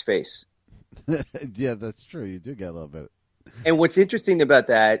Kirk's face. Yeah, that's true. You do get a little bit. And what's interesting about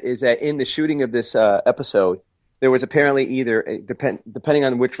that is that in the shooting of this episode, there was apparently either, depending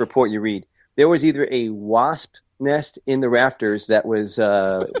on which report you read, there was either a wasp nest in the rafters that was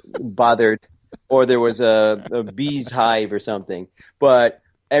bothered, or there was a bee's hive or something. But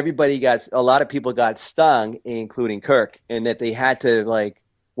a lot of people got stung, including Kirk, and that they had to, like,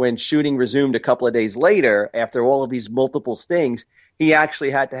 when shooting resumed a couple of days later, after all of these multiple stings, he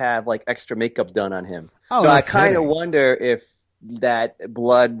actually had to have, like, extra makeup done on him. Oh, so no I kind of kidding. wonder if that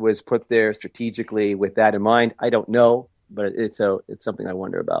blood was put there strategically with that in mind. I don't know, but it's something I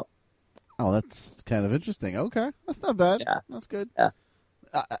wonder about. Oh, that's kind of interesting. Okay, that's not bad. Yeah. That's good. Yeah.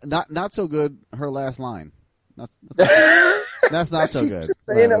 Not so good. Her last line. That's not so She's good. just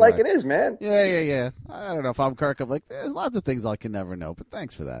saying Right, it like right. it is, man. Yeah. I don't know if I'm Kirk. I'm like, there's lots of things I can never know, but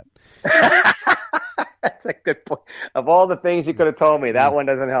thanks for that. That's a good point. Of all the things you could have told me, that one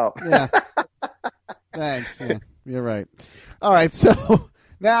doesn't help. Yeah. Thanks. Yeah, you're right. All right, so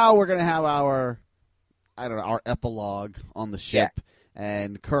now we're gonna have our epilogue on the ship,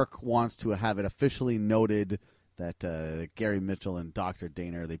 and Kirk wants to have it officially noted that Gary Mitchell and Dr.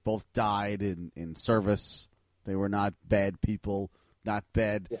 Dana, they both died in service. They were not bad people, not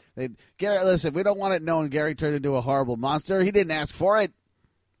bad. Yeah. Gary, listen, we don't want it known Gary turned into a horrible monster. He didn't ask for it.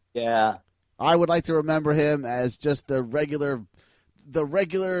 Yeah. I would like to remember him as just the regular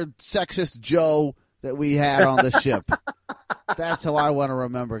sexist Joe that we had on the ship. That's how I want to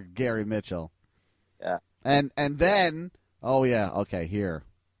remember Gary Mitchell. Yeah. And then, here.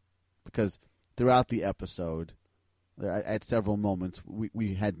 Because throughout the episode, at several moments,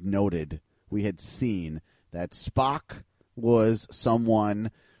 we had seen that Spock was someone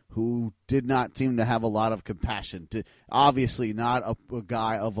who did not seem to have a lot of compassion. Obviously not a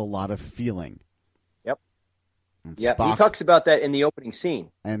guy of a lot of feeling. Yep. And Yeah, Spock, he talks about that in the opening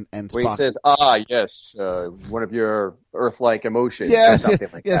scene. and Where Spock, he says, yes, one of your Earth-like emotions, or yes, something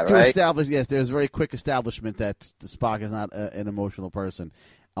like yes, that, to right? establish, yes, there's very quick establishment that Spock is not an emotional person.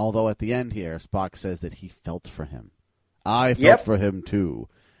 Although at the end here, Spock says that he felt for him. I felt for him too.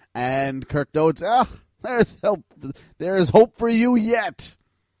 And Kirk notes, there's help. There is hope for you yet.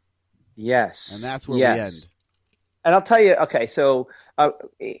 Yes. And that's where we end. And I'll tell you, okay, so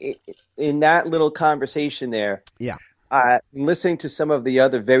in that little conversation there, Yeah. listening to some of the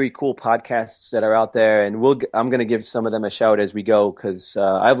other very cool podcasts that are out there, and I'm going to give some of them a shout as we go, because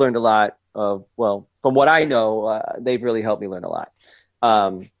I've learned a lot of, from what I know, they've really helped me learn a lot.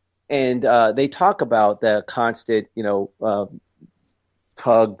 And they talk about the constant,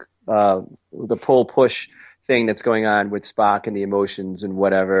 tug, the pull-push thing that's going on with Spock and the emotions and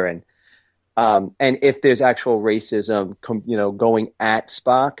whatever, and if there's actual racism, going at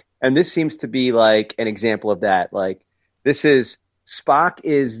Spock. And this seems to be like an example of that. Like, this is Spock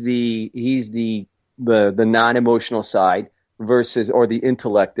is the non-emotional side or the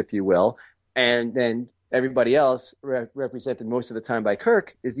intellect, if you will. And then everybody else, represented most of the time by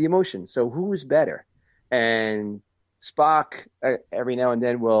Kirk, is the emotion. So who's better? And Spock, every now and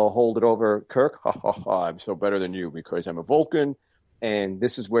then, will hold it over Kirk. Ha, ha, ha, I'm so better than you because I'm a Vulcan. And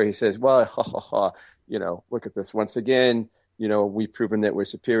this is where he says, well, ha, ha, ha, look at this. Once again, we've proven that we're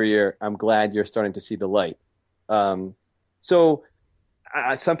superior. I'm glad you're starting to see the light. So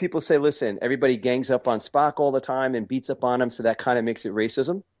some people say, listen, everybody gangs up on Spock all the time and beats up on him, so that kind of makes it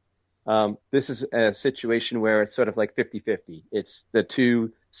racism. This is a situation where it's sort of like 50-50. It's the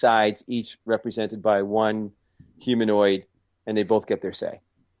two sides, each represented by one humanoid, and they both get their say.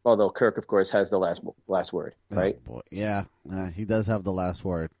 Although Kirk, of course, has the last word, right? Oh, boy. Yeah, he does have the last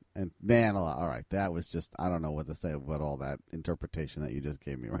word. And man, all right, that was just, I don't know what to say about all that interpretation that you just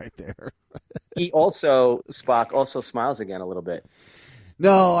gave me right there. Spock also smiles again a little bit.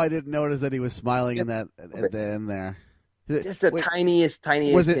 No, I didn't notice that he was smiling in that at the end there. Just the tiniest.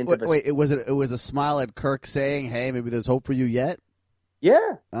 Was it? It was a smile at Kirk saying, "Hey, maybe there's hope for you yet."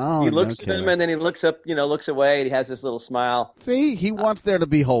 Yeah. Oh, he looks at him and then he looks up, looks away, and he has this little smile. See, he wants there to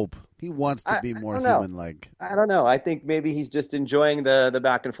be hope. He wants to be more human-like. I don't know. I think maybe he's just enjoying the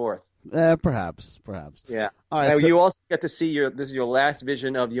back and forth. Perhaps. Yeah. All right. Now, so, you also get to see this is your last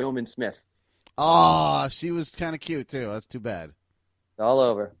vision of Yeoman Smith. Oh, she was kind of cute too. That's too bad. It's all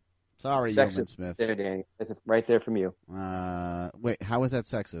over. Sorry, Sexist Yeoman Smith. There, Danny. It's right there from you. Wait, how is that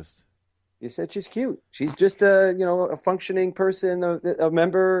sexist? You said she's cute. She's just a functioning person, a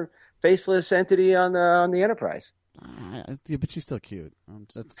member, faceless entity on the Enterprise. Yeah, but she's still cute. I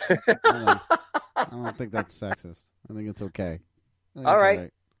don't think that's sexist. I think it's okay. All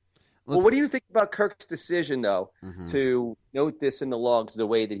right. Well, what do you think about Kirk's decision, though, to note this in the logs the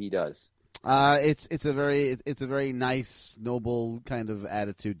way that he does? It's a very nice, noble kind of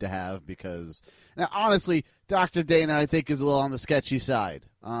attitude to have, because now, honestly, Dr. Dana, I think, is a little on the sketchy side.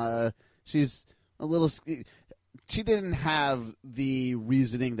 She's a little. She didn't have the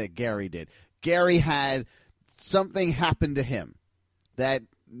reasoning that Gary did. Gary had something happened to him that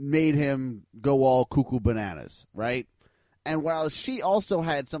made him go all cuckoo bananas, right? And while she also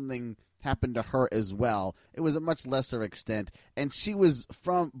had something happen to her as well, it was a much lesser extent. And she was,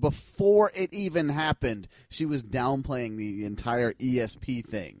 from before it even happened, she was downplaying the entire ESP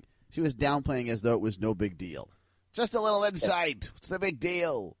thing. She was downplaying as though it was no big deal. Just a little insight. What's the big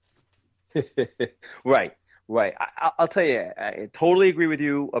deal? Right. I'll tell you, I totally agree with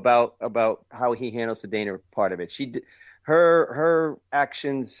you about how he handles the Dana part of it. Her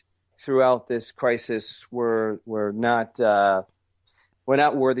actions throughout this crisis were not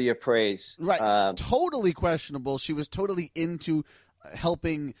worthy of praise. Right. Totally questionable. She was totally into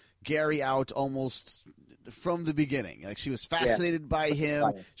helping Gary out almost from the beginning. Like, she was fascinated by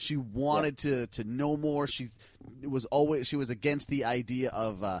him. She wanted to know more. She was against the idea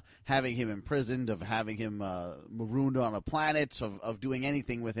of having him imprisoned, of having him marooned on a planet, of doing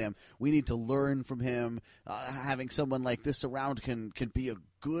anything with him. We need to learn from him. Having someone like this around can be a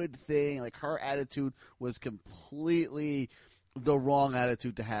good thing. Like, her attitude was completely the wrong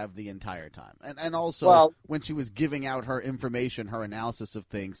attitude to have the entire time. And also, when she was giving out her information, her analysis of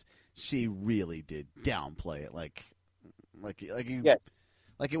things, she really did downplay it, like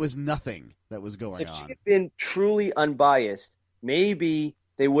it was nothing that was going on. If she had been truly unbiased, maybe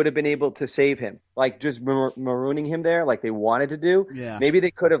they would have been able to save him, like just marooning him there, like they wanted to do. Yeah. Maybe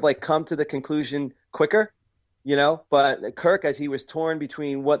they could have come to the conclusion quicker, But Kirk, as he was torn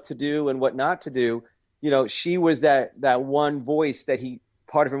between what to do and what not to do, she was that one voice that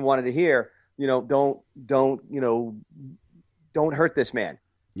part of him wanted to hear. Don't hurt this man.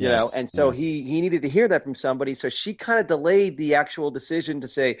 And so he needed to hear that from somebody. So she kind of delayed the actual decision to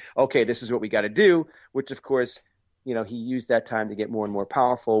say, okay, this is what we got to do, which of course, he used that time to get more and more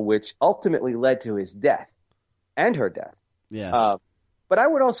powerful, which ultimately led to his death and her death. Yes. But I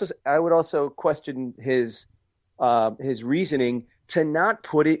would also question his reasoning to not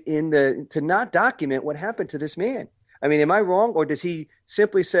put it to not document what happened to this man. I mean, am I wrong? Or does he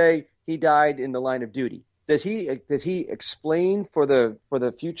simply say he died in the line of duty? Does he explain for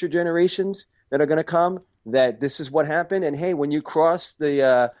the future generations that are going to come that this is what happened? And hey, when you cross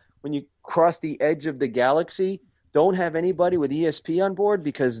the edge of the galaxy, don't have anybody with ESP on board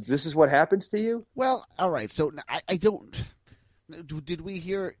because this is what happens to you. Well, all right. So I don't. Did we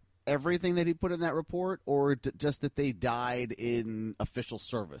hear everything that he put in that report, or just that they died in official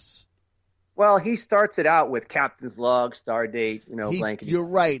service? Well, he starts it out with captain's log, star date, blanket. You're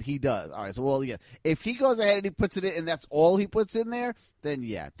right, he does. All right, so, if he goes ahead and he puts it in and that's all he puts in there, then,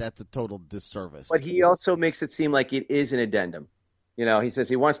 that's a total disservice. But he also makes it seem like it is an addendum. He says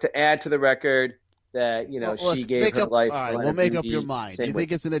he wants to add to the record that, she gave her life. All right, we'll make up your mind. Do you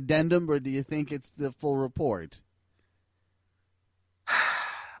think it's an addendum or do you think it's the full report?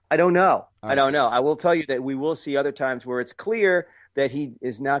 I don't know. I don't know. I will tell you that we will see other times where it's clear that he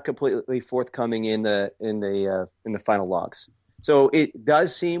is not completely forthcoming in the final logs. So it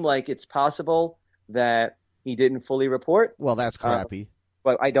does seem like it's possible that he didn't fully report. Well, that's crappy.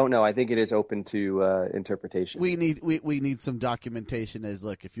 But I don't know. I think it is open to interpretation. We need some documentation. As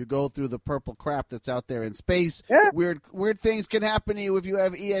look, if you go through the purple crap that's out there in space, weird things can happen to you if you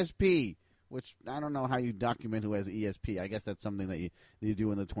have ESP. Which I don't know how you document who has ESP. I guess that's something that you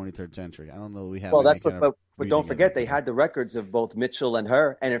do in the 23rd century. I don't know. We have. Well, that's what. But don't forget, they had the records of both Mitchell and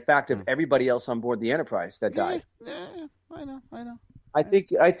her, and in fact, of everybody else on board the Enterprise that died. Yeah, I know. I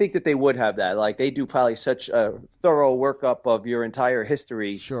think that they would have that. Like, they do probably such a thorough workup of your entire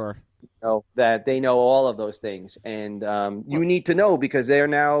history. Sure. That they know all of those things, and you need to know because they're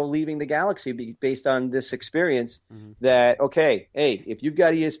now leaving the galaxy based on this experience. Mm-hmm. That okay, hey, if you've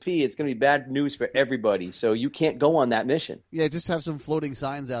got ESP, it's going to be bad news for everybody. So you can't go on that mission. Yeah, just have some floating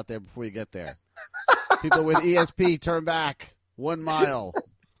signs out there before you get there. People with ESP, turn back 1 mile.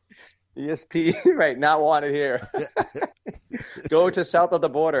 ESP, right? Not wanted here. Go to south of the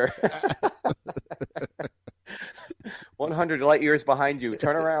border. 100 light years behind you.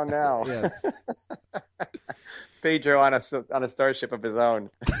 Turn around now. Yes. Pedro on a starship of his own.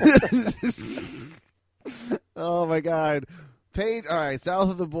 Oh my God. All right, south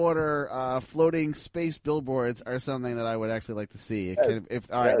of the border, floating space billboards are something that I would actually like to see.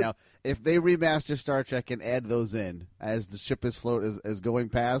 Now, if they remaster Star Trek and add those in as the ship is going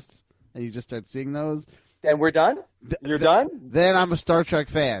past, and you just start seeing those, and we're done. You're done. Then I'm a Star Trek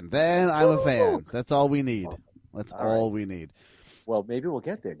fan. Then I'm a fan. That's all we need. That's all we need. Well, maybe we'll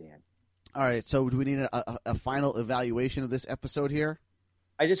get there, Dan. All right. So, do we need a final evaluation of this episode here?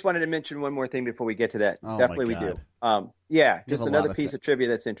 I just wanted to mention one more thing before we get to that. Oh, definitely we do. Just another piece of trivia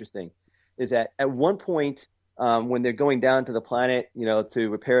that's interesting is that at one point when they're going down to the planet, to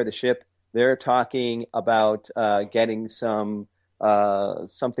repair the ship, they're talking about getting something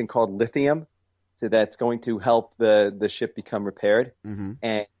called lithium, so that's going to help the ship become repaired. Mm-hmm.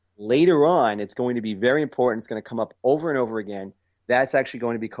 And later on, it's going to be very important. It's going to come up over and over again. That's actually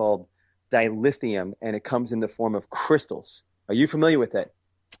going to be called dilithium, and it comes in the form of crystals. Are you familiar with it?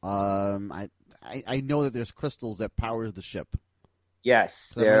 I know that there's crystals that powers the ship.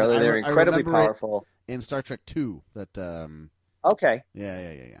 Yes, they're incredibly powerful. In Star Trek II, that okay,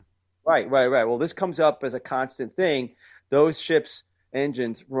 yeah. Right. Well, this comes up as a constant thing. Those ships'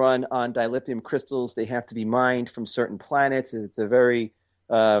 engines run on dilithium crystals. They have to be mined from certain planets. It's a very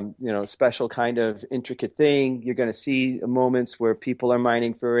special kind of intricate thing. You're going to see moments where people are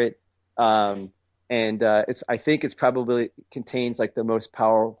mining for it. I think it's probably contains like the most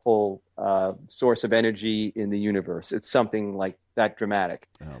powerful source of energy in the universe. It's something like that dramatic.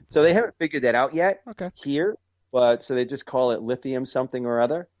 So they haven't figured that out yet here, but so they just call it lithium something or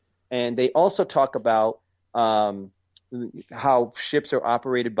other. And they also talk about how ships are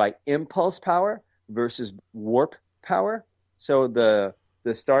operated by impulse power versus warp power. So the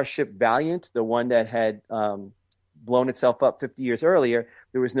Starship Valiant, the one that had blown itself up 50 years earlier,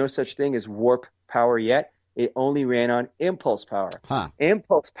 there was no such thing as warp power yet. It only ran on impulse power.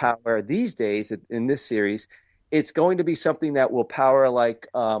 Impulse power these days in this series, it's going to be something that will power like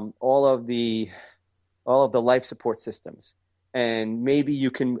all of the life support systems. And maybe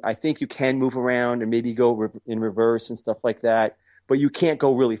I think you can move around and maybe go in reverse and stuff like that, but you can't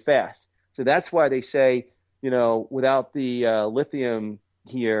go really fast. So that's why they say, without the lithium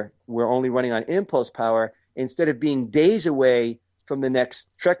here, we're only running on impulse power. Instead of being days away from the next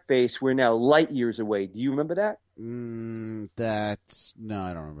Trek base, we're now light years away. Do you remember that? No,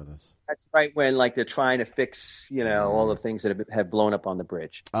 I don't remember this. That's right when they're trying to fix, all the things that have blown up on the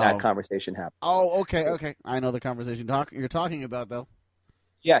bridge. That conversation happened. Oh, okay, okay. I know the conversation you're talking about, though.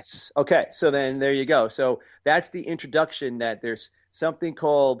 Yes. Okay. So then there you go. So that's the introduction that there's something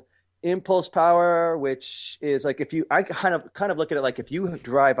called impulse power, which is like I kind of look at it like if you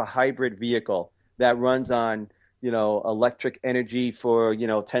drive a hybrid vehicle that runs on, electric energy for,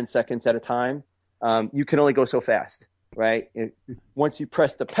 10 seconds at a time, you can only go so fast, right? Once you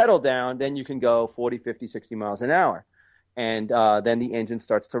press the pedal down, then you can go 40, 50, 60 miles an hour. And then the engine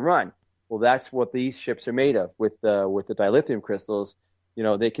starts to run. Well, that's what these ships are made of with the dilithium crystals.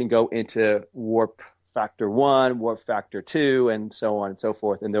 They can go into warp factor 1, warp factor 2, and so on and so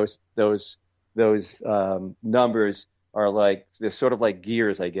forth. And those numbers are they're sort of like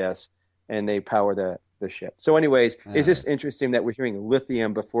gears, I guess, and they power the ship. So anyways, it's just interesting that we're hearing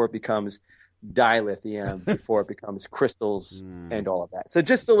lithium before it becomes dilithium, before it becomes crystals and all of that. So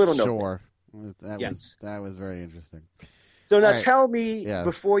just a little note. Sure. That was very interesting. So now tell me,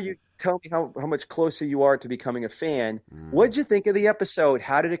 before you tell me how much closer you are to becoming a fan, what did you think of the episode?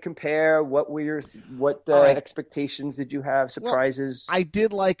 How did it compare? What were expectations did you have? Surprises? Well, I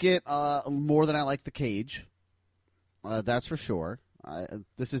did like it more than I liked the cage. That's for sure.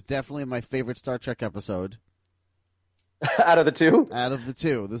 This is definitely my favorite Star Trek episode. Out of the two? Out of the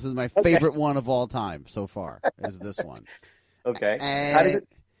two. This is my favorite one of all time so far, is this one. Okay. And how did it?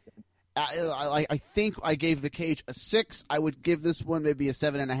 I think I gave the cage a 6. I would give this one maybe a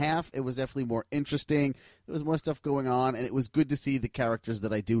 7.5. It was definitely more interesting. There was more stuff going on, and it was good to see the characters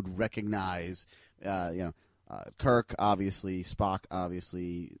that I do recognize. Kirk, obviously, Spock,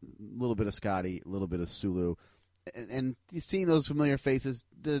 obviously, a little bit of Scotty, a little bit of Sulu. And seeing those familiar faces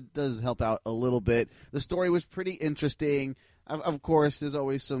does help out a little bit. The story was pretty interesting. Of course, there's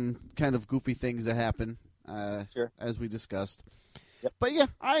always some kind of goofy things that happen, as we discussed. Yep. But yeah,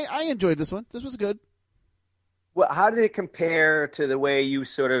 I enjoyed this one. This was good. Well, how did it compare to the way you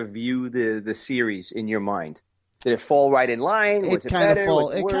sort of view the series in your mind? Did it fall right in line? Was it better?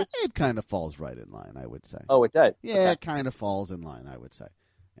 Was it worse? It kind of falls right in line, I would say. Oh, it does? Yeah, okay. It kind of falls in line, I would say.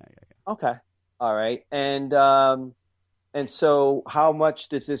 Yeah. Okay. All right. And so how much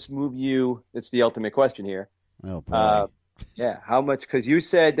does this move you? It's the ultimate question here. Oh, boy. How much? Because you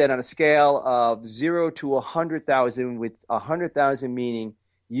said that on a scale of 0 to 100,000, with 100,000 meaning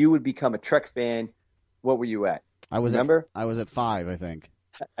you would become a Trek fan, what were you at? Remember? I was at 5, I think.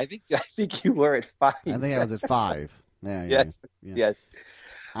 I think you were at 5. I think I was at 5. Yes.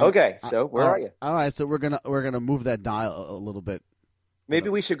 Okay, so where are you? All right, so we're gonna move that dial a little bit. Maybe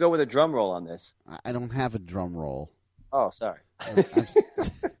we should go with a drum roll on this. I don't have a drum roll. Oh, sorry.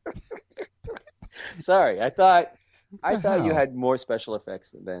 Sorry, I thought you had more special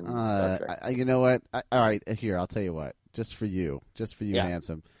effects than Star Trek. You know what? All right, here, I'll tell you what. Just for you,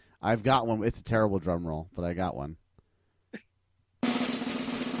 Handsome. I've got one. It's a terrible drum roll, but I got one.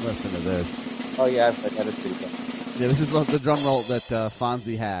 Listen to this. Oh, yeah, that is pretty good. Yeah, this is the drum roll that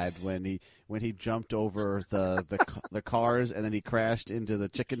Fonzie had when he jumped over the cars and then he crashed into the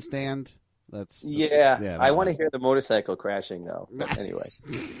chicken stand. That's I want to hear the motorcycle crashing though. But anyway,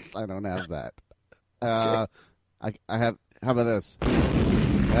 I don't have that. I have. How about this?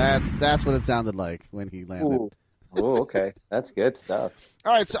 That's what it sounded like when he landed. Oh, okay, that's good stuff.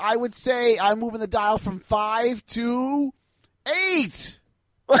 All right, so I would say I'm moving the dial from 5 to 8.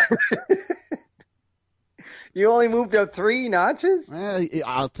 You only moved up 3 notches?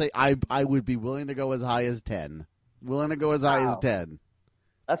 I'll tell you, I would be willing to go as high as 10. Willing to go as high as 10.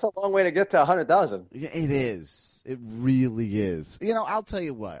 That's a long way to get to 100,000. Yeah, it is. It really is. I'll tell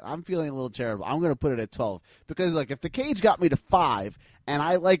you what. I'm feeling a little charitable. I'm going to put it at 12 because, look, if the cage got me to 5 and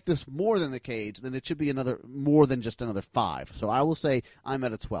I like this more than the cage, then it should be more than just another 5. So I will say I'm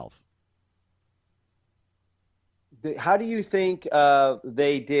at a 12. How do you think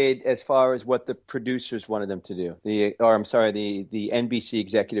they did as far as what the producers wanted them to do? The NBC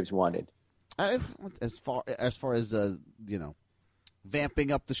executives wanted. As far as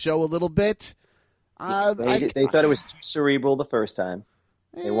vamping up the show a little bit. They thought it was too cerebral the first time.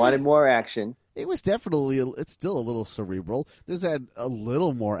 They wanted more action. It was definitely. It's still a little cerebral. This had a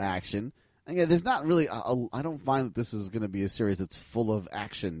little more action. Again, there's not really. I don't find that this is going to be a series that's full of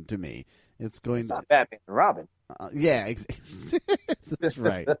action to me. It's not Batman and Robin. Yeah, that's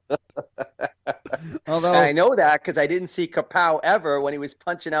right. Although I know that because I didn't see Kapow ever when he was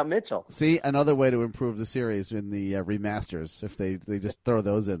punching out Mitchell. See, another way to improve the series in the remasters, if they just throw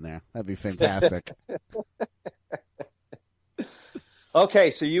those in there, that'd be fantastic.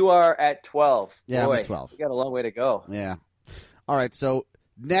 Okay, so you are at 12. Yeah, Boy, I'm at 12. You got a long way to go. Yeah. All right, so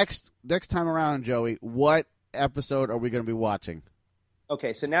next time around, Joey, what episode are we going to be watching?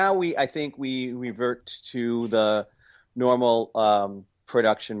 Okay, so now I think we revert to the normal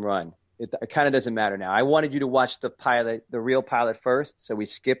production run. It kind of doesn't matter now. I wanted you to watch the real pilot first, so we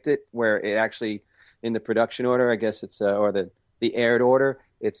skipped it where it actually in the production order, I guess it's or the aired order,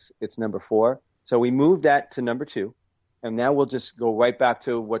 it's number 4. So we moved that to number 2, and now we'll just go right back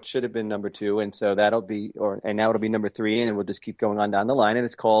to what should have been number 2, and so now it'll be number 3, and we'll just keep going on down the line, and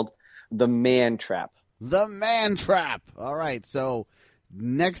it's called The Man Trap. The Man Trap. All right, so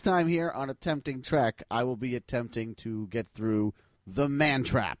next time here on Attempting Trek, I will be attempting to get through The Man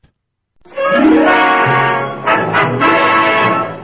Trap.